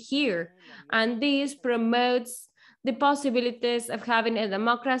working here. And this promotes the possibilities of having a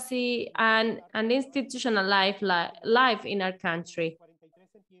democracy and an institutional life in our country.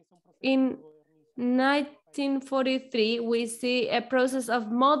 In 1943, we see a process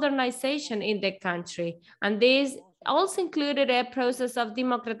of modernization in the country, and this also included a process of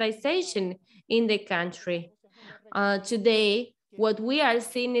democratization in the country. Today, what we are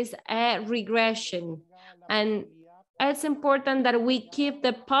seeing is a regression, and it's important that we keep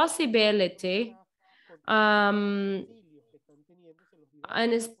the possibility, and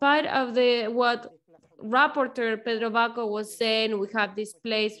in spite of what Rapporteur Pedro Baco was saying, we have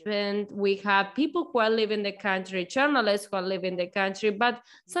displacement, we have people who are leaving the country, journalists who are leaving the country, but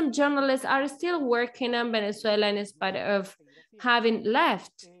some journalists are still working in Venezuela in spite of having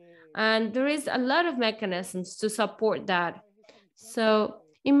left. And there is a lot of mechanisms to support that. So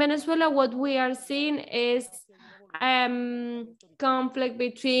in Venezuela, what we are seeing is conflict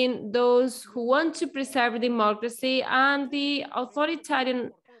between those who want to preserve democracy and the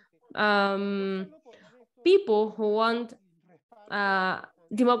authoritarian people who want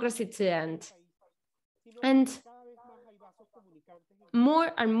democracy to end. And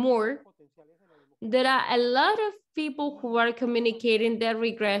more and more, there are a lot of people who are communicating their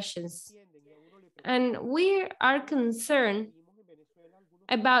regressions. And we are concerned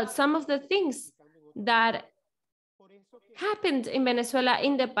about some of the things that happened in Venezuela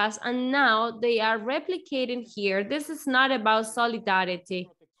in the past, and now they are replicating here. This is not about solidarity.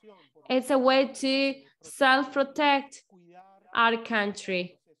 It's a way to self-protect our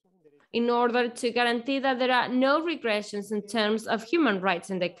country in order to guarantee that there are no regressions in terms of human rights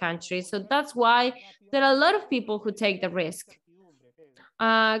in the country. So that's why there are a lot of people who take the risk.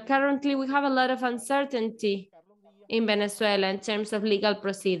 Currently, we have a lot of uncertainty in Venezuela in terms of legal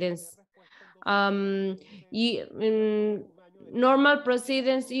proceedings. In normal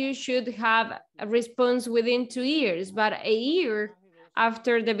proceedings, you should have a response within 2 years, but a year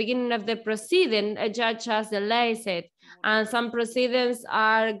after the beginning of the proceeding, a judge has delayed it. And some proceedings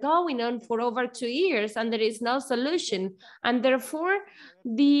are going on for over 2 years and there is no solution. And therefore,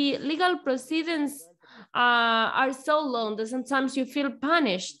 the legal proceedings are so long that sometimes you feel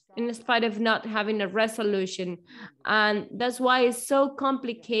punished in spite of not having a resolution. And that's why it's so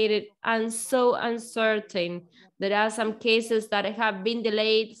complicated and so uncertain. There are some cases that have been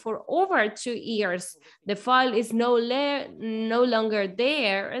delayed for over 2 years. The file is no longer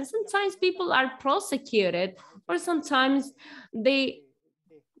there, and sometimes people are prosecuted, or sometimes their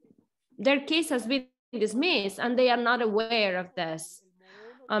case has been dismissed and they are not aware of this.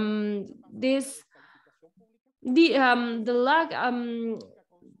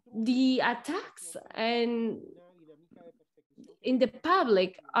 The attacks and in the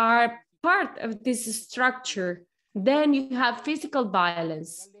public are part of this structure. Then you have physical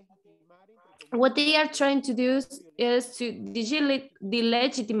violence. What they are trying to do is to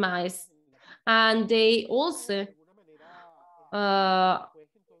delegitimize, and they also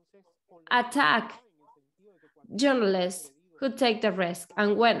attack journalists who take the risk.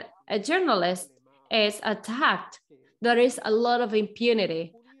 And when a journalist is attacked, there is a lot of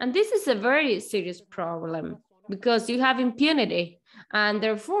impunity. And this is a very serious problem because you have impunity And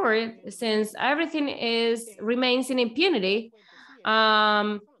therefore, since everything remains in impunity,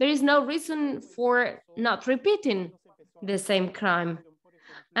 there is no reason for not repeating the same crime.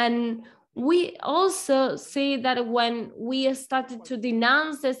 And we also see that when we started to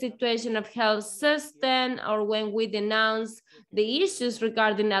denounce the situation of health system, or when we denounce the issues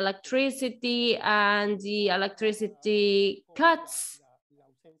regarding electricity and the electricity cuts,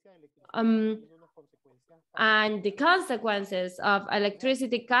 and the consequences of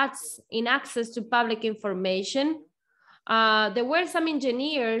electricity cuts in access to public information, there were some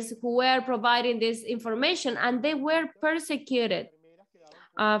engineers who were providing this information and they were persecuted.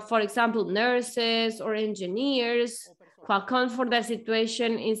 For example, nurses or engineers who account for the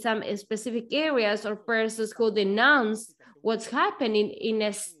situation in some specific areas, or persons who denounce what's happening in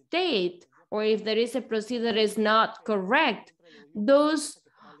a state, or if there is a procedure that is not correct. Those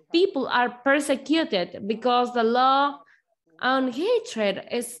people are persecuted because the law on hatred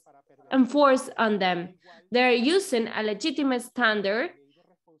is enforced on them. They're using a legitimate standard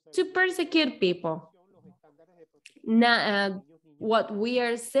to persecute people. Now, what we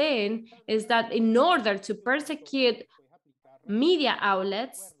are saying is that in order to persecute media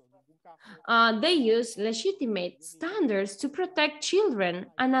outlets, they use legitimate standards to protect children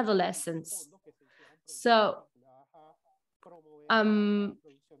and adolescents. So, and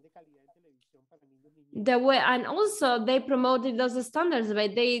also they promoted those standards,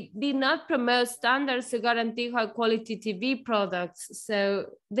 but they did not promote standards to guarantee high quality TV products. So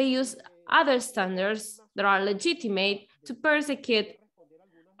they use other standards that are legitimate to persecute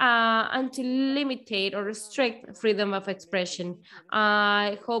and to limit or restrict freedom of expression.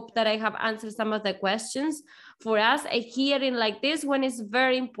 I hope that I have answered some of the questions. For us, a hearing like this one is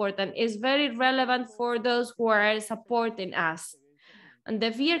very important. It's very relevant for those who are supporting us. And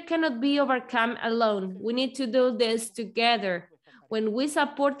the fear cannot be overcome alone. We need to do this together. When we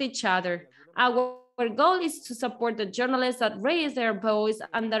support each other, our goal is to support the journalists that raise their voice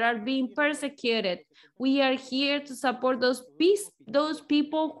and that are being persecuted. We are here to support those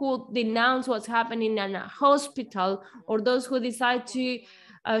people who denounce what's happening in a hospital, or those who decide to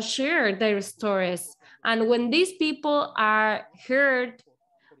share their stories. And when these people are heard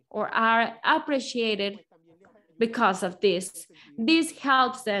or are appreciated because of this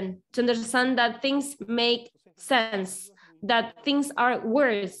helps them to understand that things make sense, that things are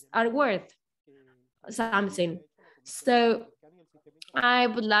worth something. So I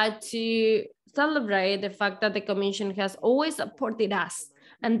would like to celebrate the fact that the Commission has always supported us.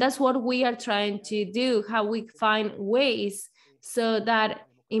 And that's what we are trying to do, how we find ways so that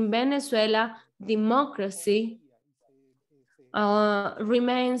in Venezuela, democracy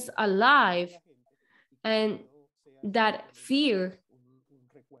remains alive, and that fear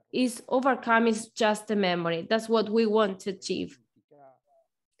is overcome, is just a memory. That's what we want to achieve.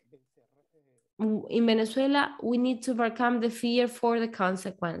 In Venezuela, we need to overcome the fear for the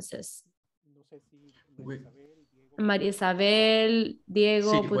consequences. María Isabel,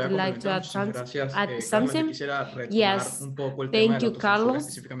 Diego, would like to add something? Yes, thank you,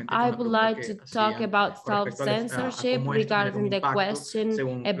 Carlos. I would like to talk about self-censorship regarding the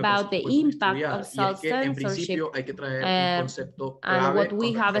question about the impact of self-censorship and what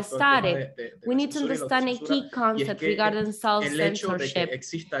we have studied. We need to understand a key concept regarding self-censorship,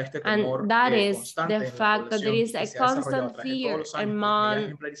 and that is the fact that there is a constant fear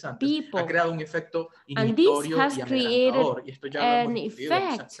among people, and this has created an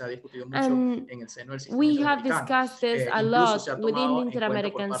effect, and we have discussed this a lot within the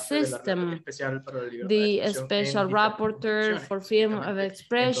Inter-American system. The special rapporteur for freedom of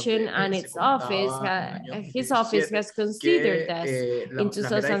expression and its office, his office has considered this. In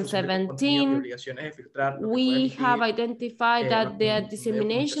 2017, we have identified that the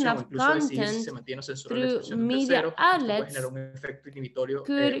dissemination of content through media outlets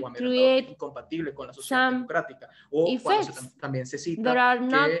could create some effects that are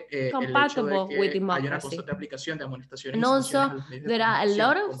not compatible with democracy. And also, there are a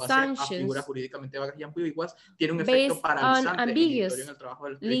lot of sanctions based on ambiguous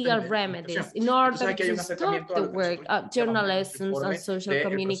legal remedies in order to stop the work of journalists and social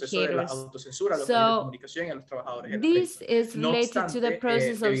communicators. So this is related to the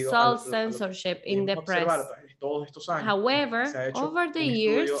process of self-censorship in the press. However, over the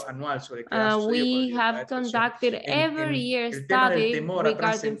years, we have conducted every year study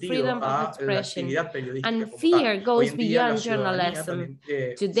regarding freedom of expression, and fear goes beyond journalism.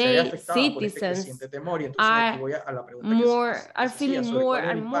 Today, citizens are feeling more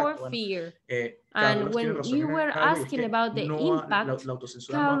and more fear And when you were asking about the impact,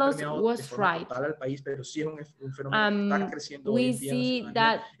 Carlos was right. We see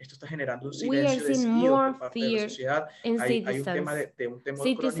that we are seeing more fear in citizens.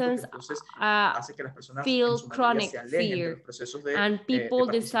 Citizens feel chronic fear, and people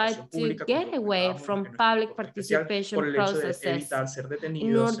decide to get away from public participation processes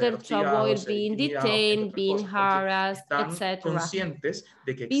in order to avoid being detained, being harassed, etc.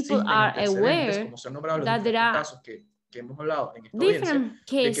 People are aware that there are different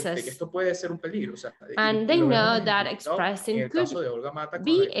cases, and they know that expressing could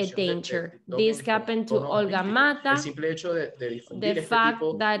be a danger. This happened to Olga Mata. The fact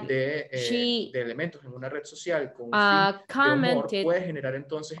that she commented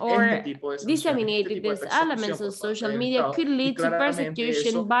or disseminated these elements on social media could lead to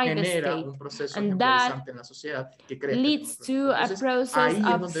persecution by the state, and that leads to a process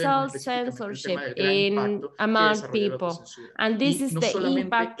of self-censorship among people. And this is the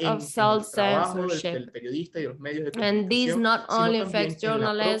impact of self-censorship. And this not only affects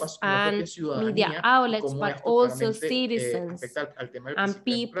journalists and media outlets, but also citizens and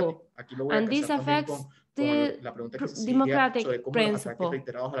people. And this affects the democratic principle.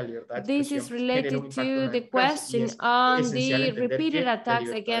 This is related to the question on the repeated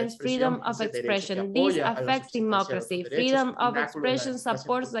attacks against freedom of expression. This affects democracy. Freedom of expression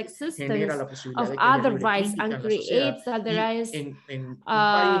supports the existence of other rights and creates that there is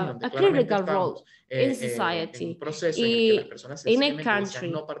a critical role in society. In a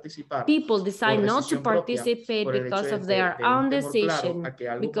country, people decide not to participate because of their own decision,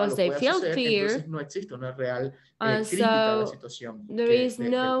 because they feel fear, and so there is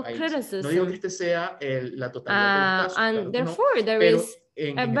no criticism. And therefore, there is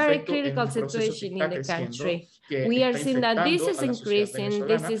a very critical situation in the country. We are seeing that this is increasing,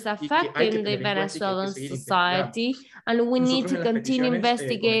 this is affecting the Venezuelan society, and we need to continue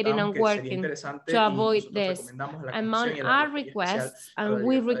investigating and working to avoid this. Among our requests, and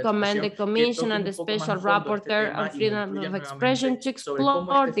we recommend the Commission and the Special Rapporteur on Freedom of Expression to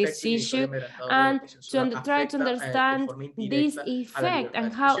explore this issue and to try to understand this effect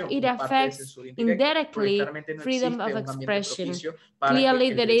and how it affects indirectly freedom of expression.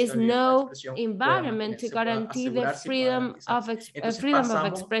 Clearly, there is no environment to guarantee the freedom of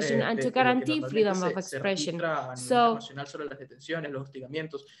expression and to guarantee freedom of expression. So,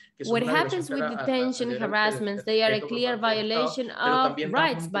 what happens with detention, harassments, they are a clear violation of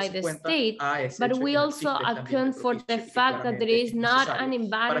rights by the state, but we also account for the fact that there is not an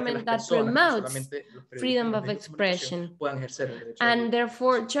environment that promotes freedom of expression. And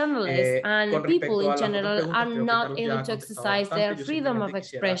therefore, journalists and people in general are not able to exercise their freedom of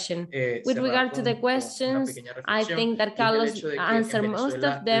expression. With regard to the questions, I think that Carlos answered most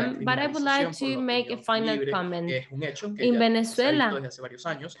of them, but I would like to make a final comment. In Venezuela,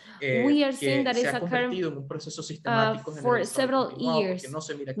 we are seeing that it's occurring for several years.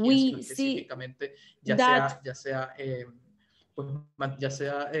 We see that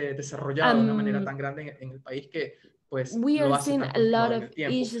we are seeing a lot of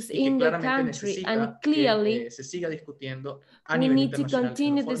issues in the country, and clearly we need to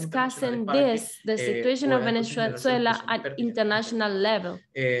continue discussing the situation of Venezuela at international level.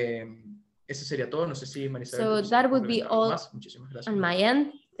 So that would be all on my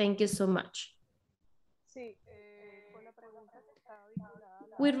end. Thank you so much.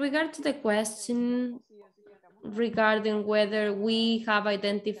 With regard to the question regarding whether we have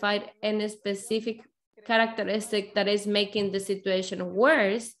identified any specific characteristic that is making the situation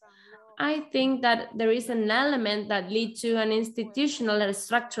worse, I think that there is an element that leads to an institutional and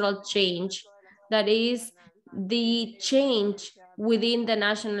structural change, that is the change within the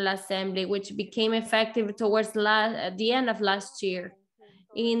National Assembly, which became effective towards the end of last year.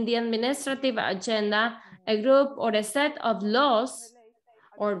 In the administrative agenda, a group or a set of laws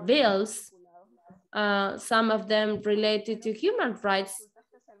or bills, some of them related to human rights,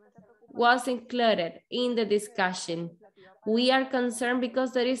 was included in the discussion. We are concerned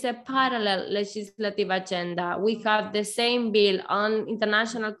because there is a parallel legislative agenda. We have the same bill on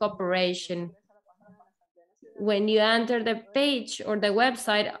international cooperation. When you enter the page or the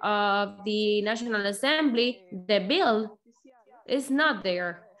website of the National Assembly, the bill is not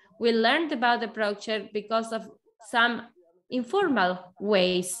there. We learned about the project because of some informal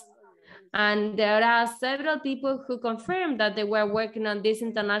ways. And there are several people who confirmed that they were working on this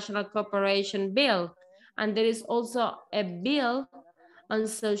international cooperation bill. And there is also a bill on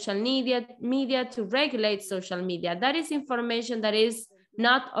social media to regulate social media. That is information that is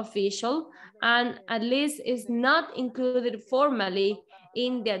not official and at least is not included formally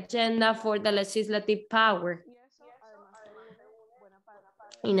in the agenda for the legislative power.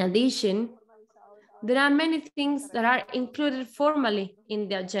 In addition, there are many things that are included formally in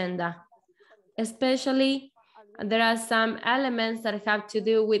the agenda. Especially, there are some elements that have to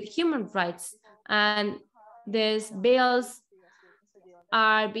do with human rights, and these bills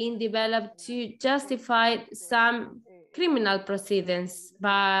are being developed to justify some criminal proceedings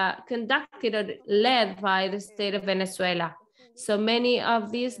conducted or led by the state of Venezuela. So many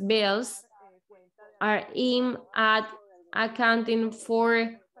of these bills are aimed at accounting for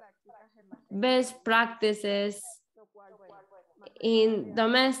best practices in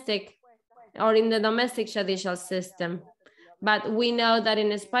domestic or in the domestic judicial system. But we know that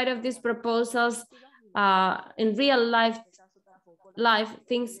in spite of these proposals, in real life,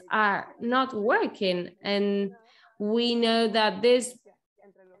 things are not working. And we know that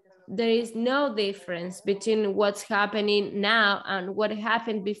there is no difference between what's happening now and what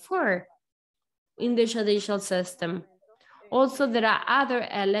happened before in the judicial system. Also, there are other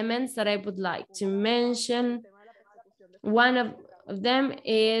elements that I would like to mention. One of them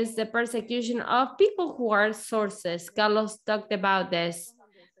is the persecution of people who are sources. Carlos talked about this.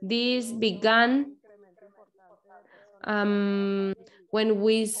 This began when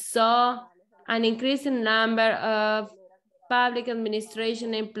we saw an increasing number of public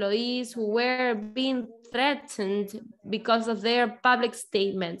administration employees who were being threatened because of their public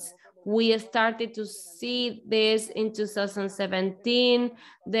statements. We started to see this in 2017,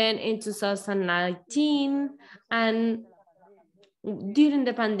 then in 2019, and during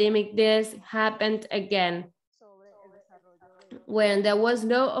the pandemic, this happened again. When there was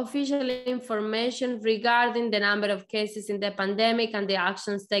no official information regarding the number of cases in the pandemic and the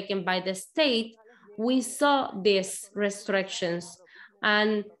actions taken by the state, we saw these restrictions.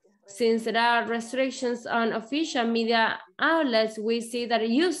 And since there are restrictions on official media outlets, we see that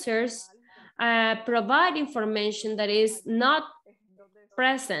users provide information that is not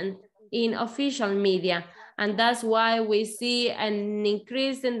present in official media. And that's why we see an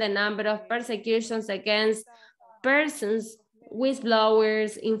increase in the number of persecutions against persons,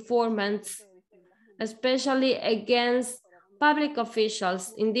 whistleblowers, informants, especially against public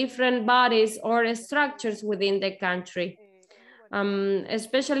officials in different bodies or structures within the country.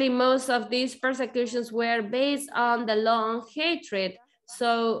 Especially most of these persecutions were based on the law on hatred.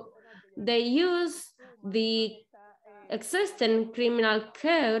 So they use the existing criminal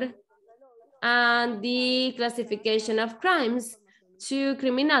code and the classification of crimes to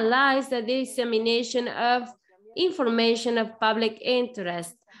criminalize the dissemination of information of public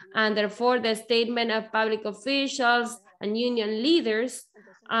interest. And therefore, the statement of public officials and union leaders,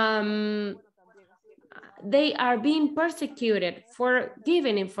 they are being persecuted for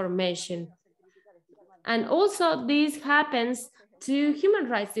giving information. And also this happens to human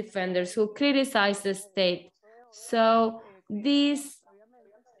rights defenders who criticize the state. So they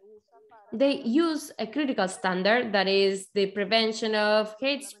use a critical standard, that is the prevention of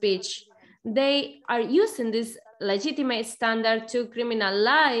hate speech. They are using this legitimate standard to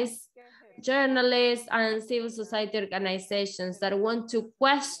criminalize journalists and civil society organizations that want to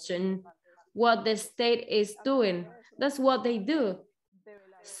question what the state is doing. That's what they do.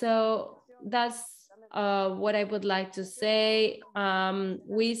 So that's what I would like to say.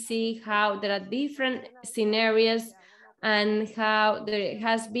 We see how there are different scenarios and how there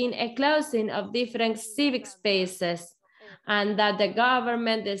has been a closing of different civic spaces, and that the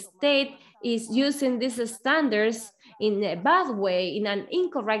government, the state, is using these standards in a bad way, in an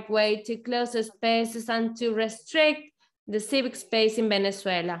incorrect way, to close spaces and to restrict the civic space in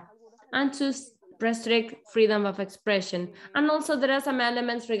Venezuela and to restrict freedom of expression. And also there are some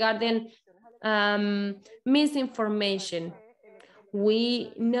elements regarding misinformation.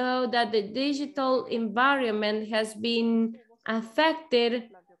 We know that the digital environment has been affected,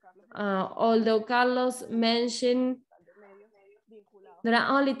 although Carlos mentioned there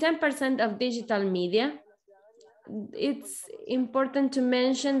are only 10% of digital media. It's important to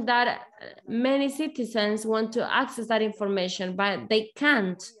mention that many citizens want to access that information, but they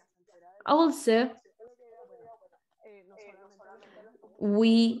can't. Also,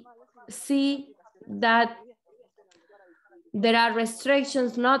 we see that there are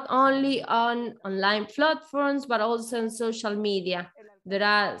restrictions not only on online platforms, but also on social media. There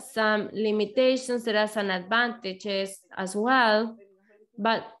are some limitations, there are some advantages as well,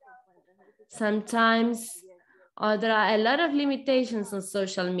 but sometimes there are a lot of limitations on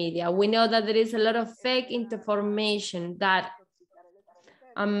social media. We know that there is a lot of fake information that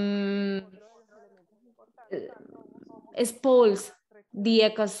spoils the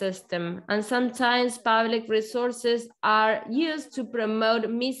ecosystem, and sometimes public resources are used to promote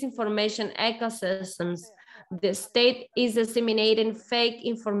misinformation ecosystems. The state is disseminating fake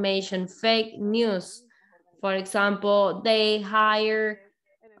information, fake news. For example, they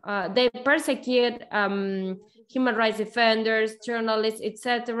persecute human rights defenders, journalists,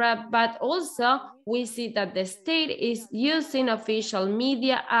 etc. But also we see that the state is using official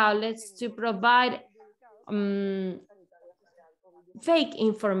media outlets to provide fake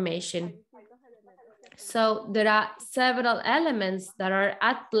information. So there are several elements that are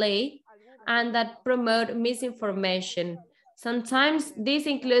at play and that promote misinformation. Sometimes this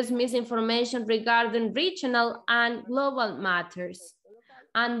includes misinformation regarding regional and global matters.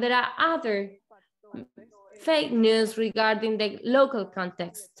 And there are other fake news regarding the local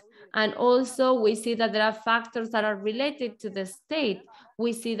context. And also we see that there are factors that are related to the state.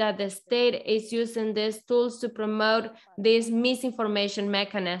 We see that the state is using these tools to promote these misinformation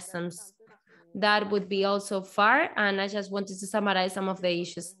mechanisms. That would be also far, and I just wanted to summarize some of the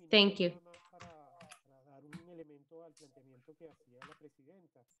issues. Thank you.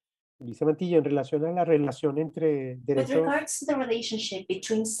 Dice Mantilla, en relación a la relación entre With derechos. regards to the relationship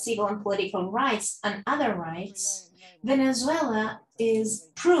between civil and political rights and other rights, Venezuela is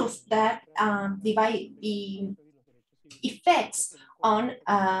proof that the effects on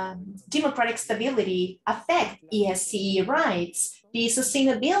democratic stability affect ESCE rights. The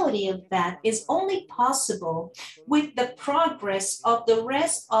sustainability of that is only possible with the progress of the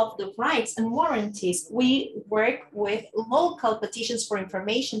rest of the rights and warranties. We work with local petitions for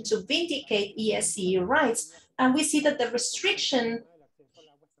information to vindicate ESCE rights, and we see that the restriction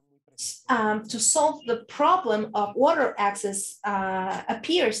to solve the problem of water access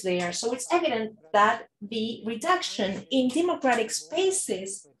appears there. So it's evident that the reduction in democratic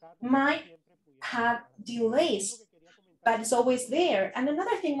spaces might have delays, but it's always there. And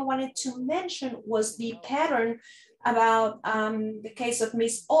another thing I wanted to mention was the pattern about the case of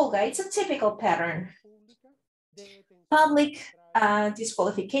Miss Olga. It's a typical pattern. Public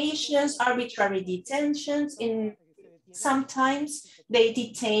disqualifications, arbitrary detentions. Sometimes they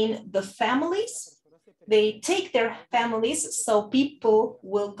detain the families. They take their families so people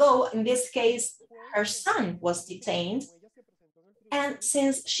will go. In this case, her son was detained. And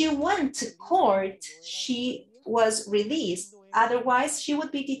since she went to court, she was released. Otherwise, she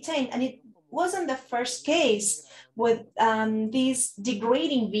would be detained. And it wasn't the first case with these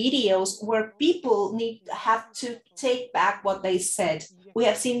degrading videos where people have to take back what they said. We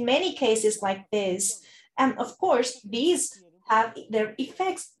have seen many cases like this. And of course, these have their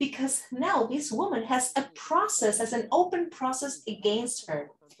effects because now this woman has a process, has an open process against her.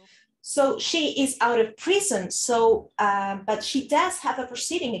 So she is out of prison, so but she does have a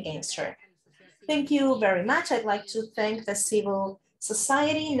proceeding against her. Thank you very much. I'd like to thank the civil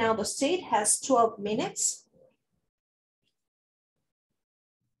society. Now the state has 12 minutes.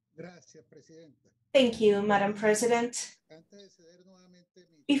 Thank you, Madam President.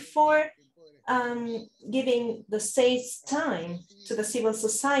 Before giving the state's time to the civil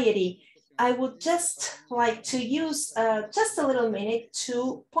society, I would just like to use just a little minute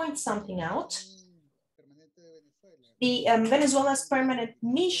to point something out. The Venezuela's permanent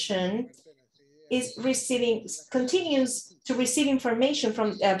mission is continues to receive information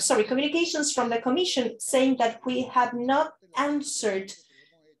from, communications from the Commission saying that we have not answered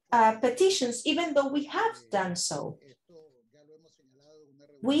petitions, even though we have done so.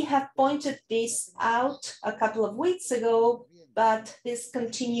 We have pointed this out a couple of weeks ago, but this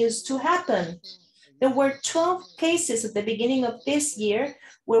continues to happen. There were 12 cases at the beginning of this year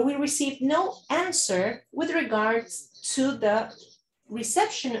where we received no answer with regards to the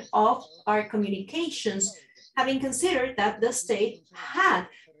reception of our communications, having considered that the state had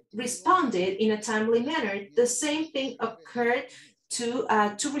responded in a timely manner. The same thing occurred to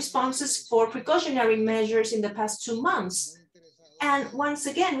two responses for precautionary measures in the past 2 months. And once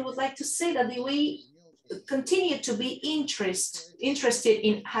again, we would like to say that we continue to be interested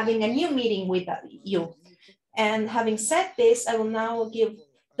in having a new meeting with you. And having said this, I will now give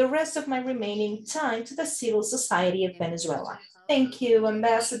the rest of my remaining time to the civil society of Venezuela. Thank you,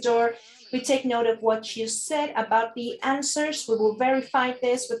 Ambassador. We take note of what you said about the answers. We will verify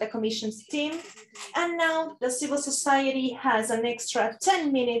this with the Commission's team. And now the civil society has an extra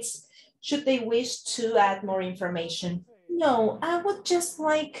 10 minutes should they wish to add more information. No, I would just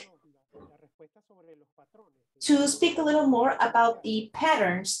like to speak a little more about the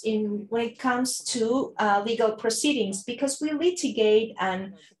patterns when it comes to legal proceedings, because we litigate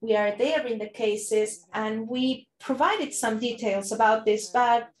and we are there in the cases, and we provided some details about this,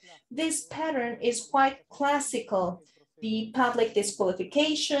 but this pattern is quite classical. the public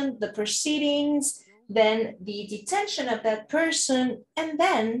disqualification, the proceedings, then the detention of that person, and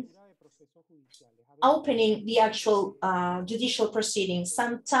then opening the actual judicial proceedings.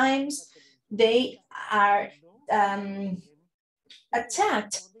 Sometimes they are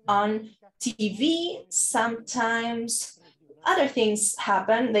attacked on TV, sometimes other things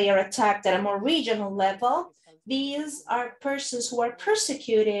happen. They are attacked at a more regional level. These are persons who are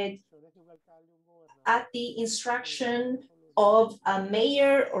persecuted at the instruction of a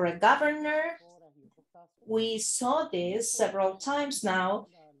mayor or a governor. We saw this several times now,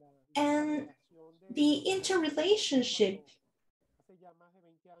 and the interrelationship,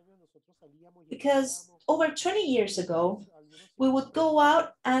 because over 20 years ago, we would go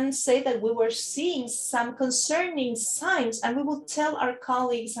out and say that we were seeing some concerning signs, and we would tell our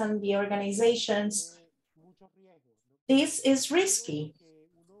colleagues and the organizations, this is risky.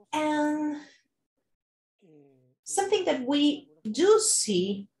 And something that we do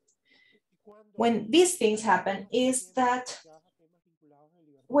see when these things happen is that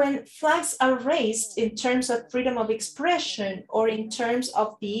when flags are raised in terms of freedom of expression or in terms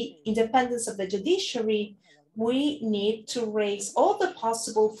of the independence of the judiciary, we need to raise all the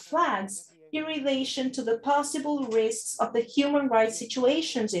possible flags in relation to the possible risks of the human rights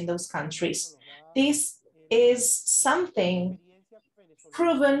situations in those countries. This is something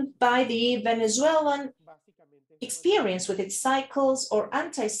proven by the Venezuelan experience with its cycles or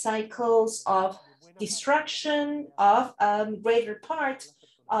anti-cycles of destruction of a greater part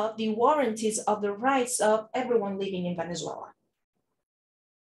of the warranties of the rights of everyone living in Venezuela.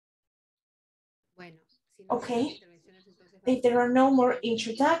 Okay, if there are no more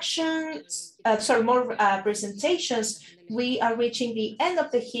introductions, presentations, we are reaching the end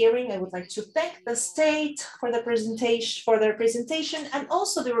of the hearing. I would like to thank the state for the presentation, their presentation, and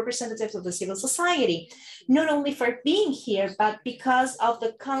also the representatives of the civil society, not only for being here, but because of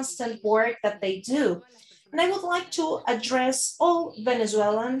the constant work that they do. And I would like to address all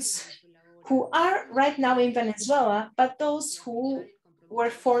Venezuelans who are right now in Venezuela, but those who were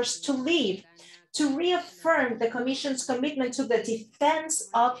forced to leave, to reaffirm the Commission's commitment to the defense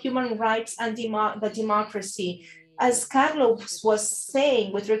of human rights and the democracy. As Carlos was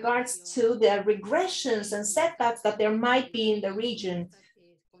saying, with regards to the regressions and setbacks that there might be in the region,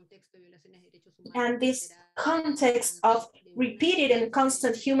 and this context of repeated and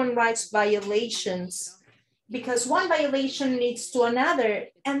constant human rights violations, because one violation leads to another.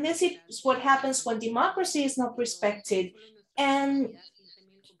 And this is what happens when democracy is not respected. And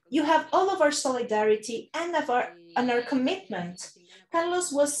you have all of our solidarity and our commitment.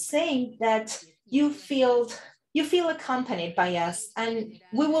 Carlos was saying that you feel accompanied by us, and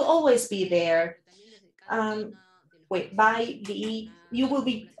we will always be there. You will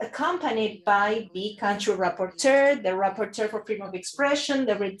be accompanied by the country rapporteur, the rapporteur for freedom of expression,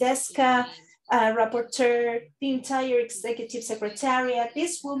 the Redesca rapporteur, the entire executive secretariat.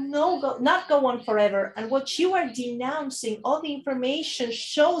 This will not go on forever. And what you are denouncing, all the information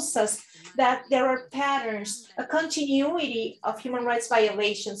shows us that there are patterns, a continuity of human rights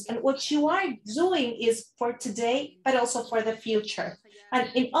violations. And what you are doing is for today, but also for the future. And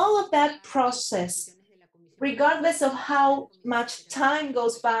in all of that process, regardless of how much time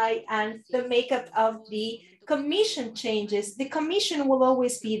goes by and the makeup of the Commission changes, the Commission will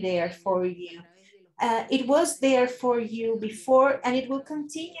always be there for you. It was there for you before, and it will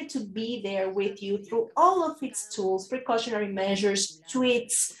continue to be there with you through all of its tools, precautionary measures,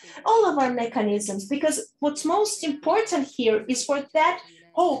 tweets, all of our mechanisms, because what's most important here is for that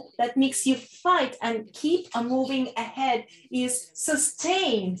hope that makes you fight and keep on moving ahead is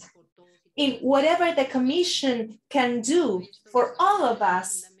sustained in whatever the Commission can do for all of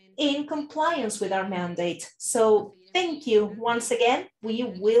us in compliance with our mandate. So thank you once again.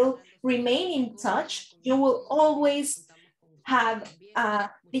 We will remain in touch. You will always have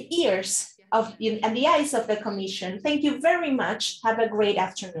the ears of and the eyes of the Commission. Thank you very much. Have a great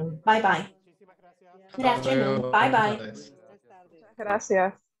afternoon. Bye-bye. Good afternoon. Bye-bye.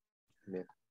 Gracias.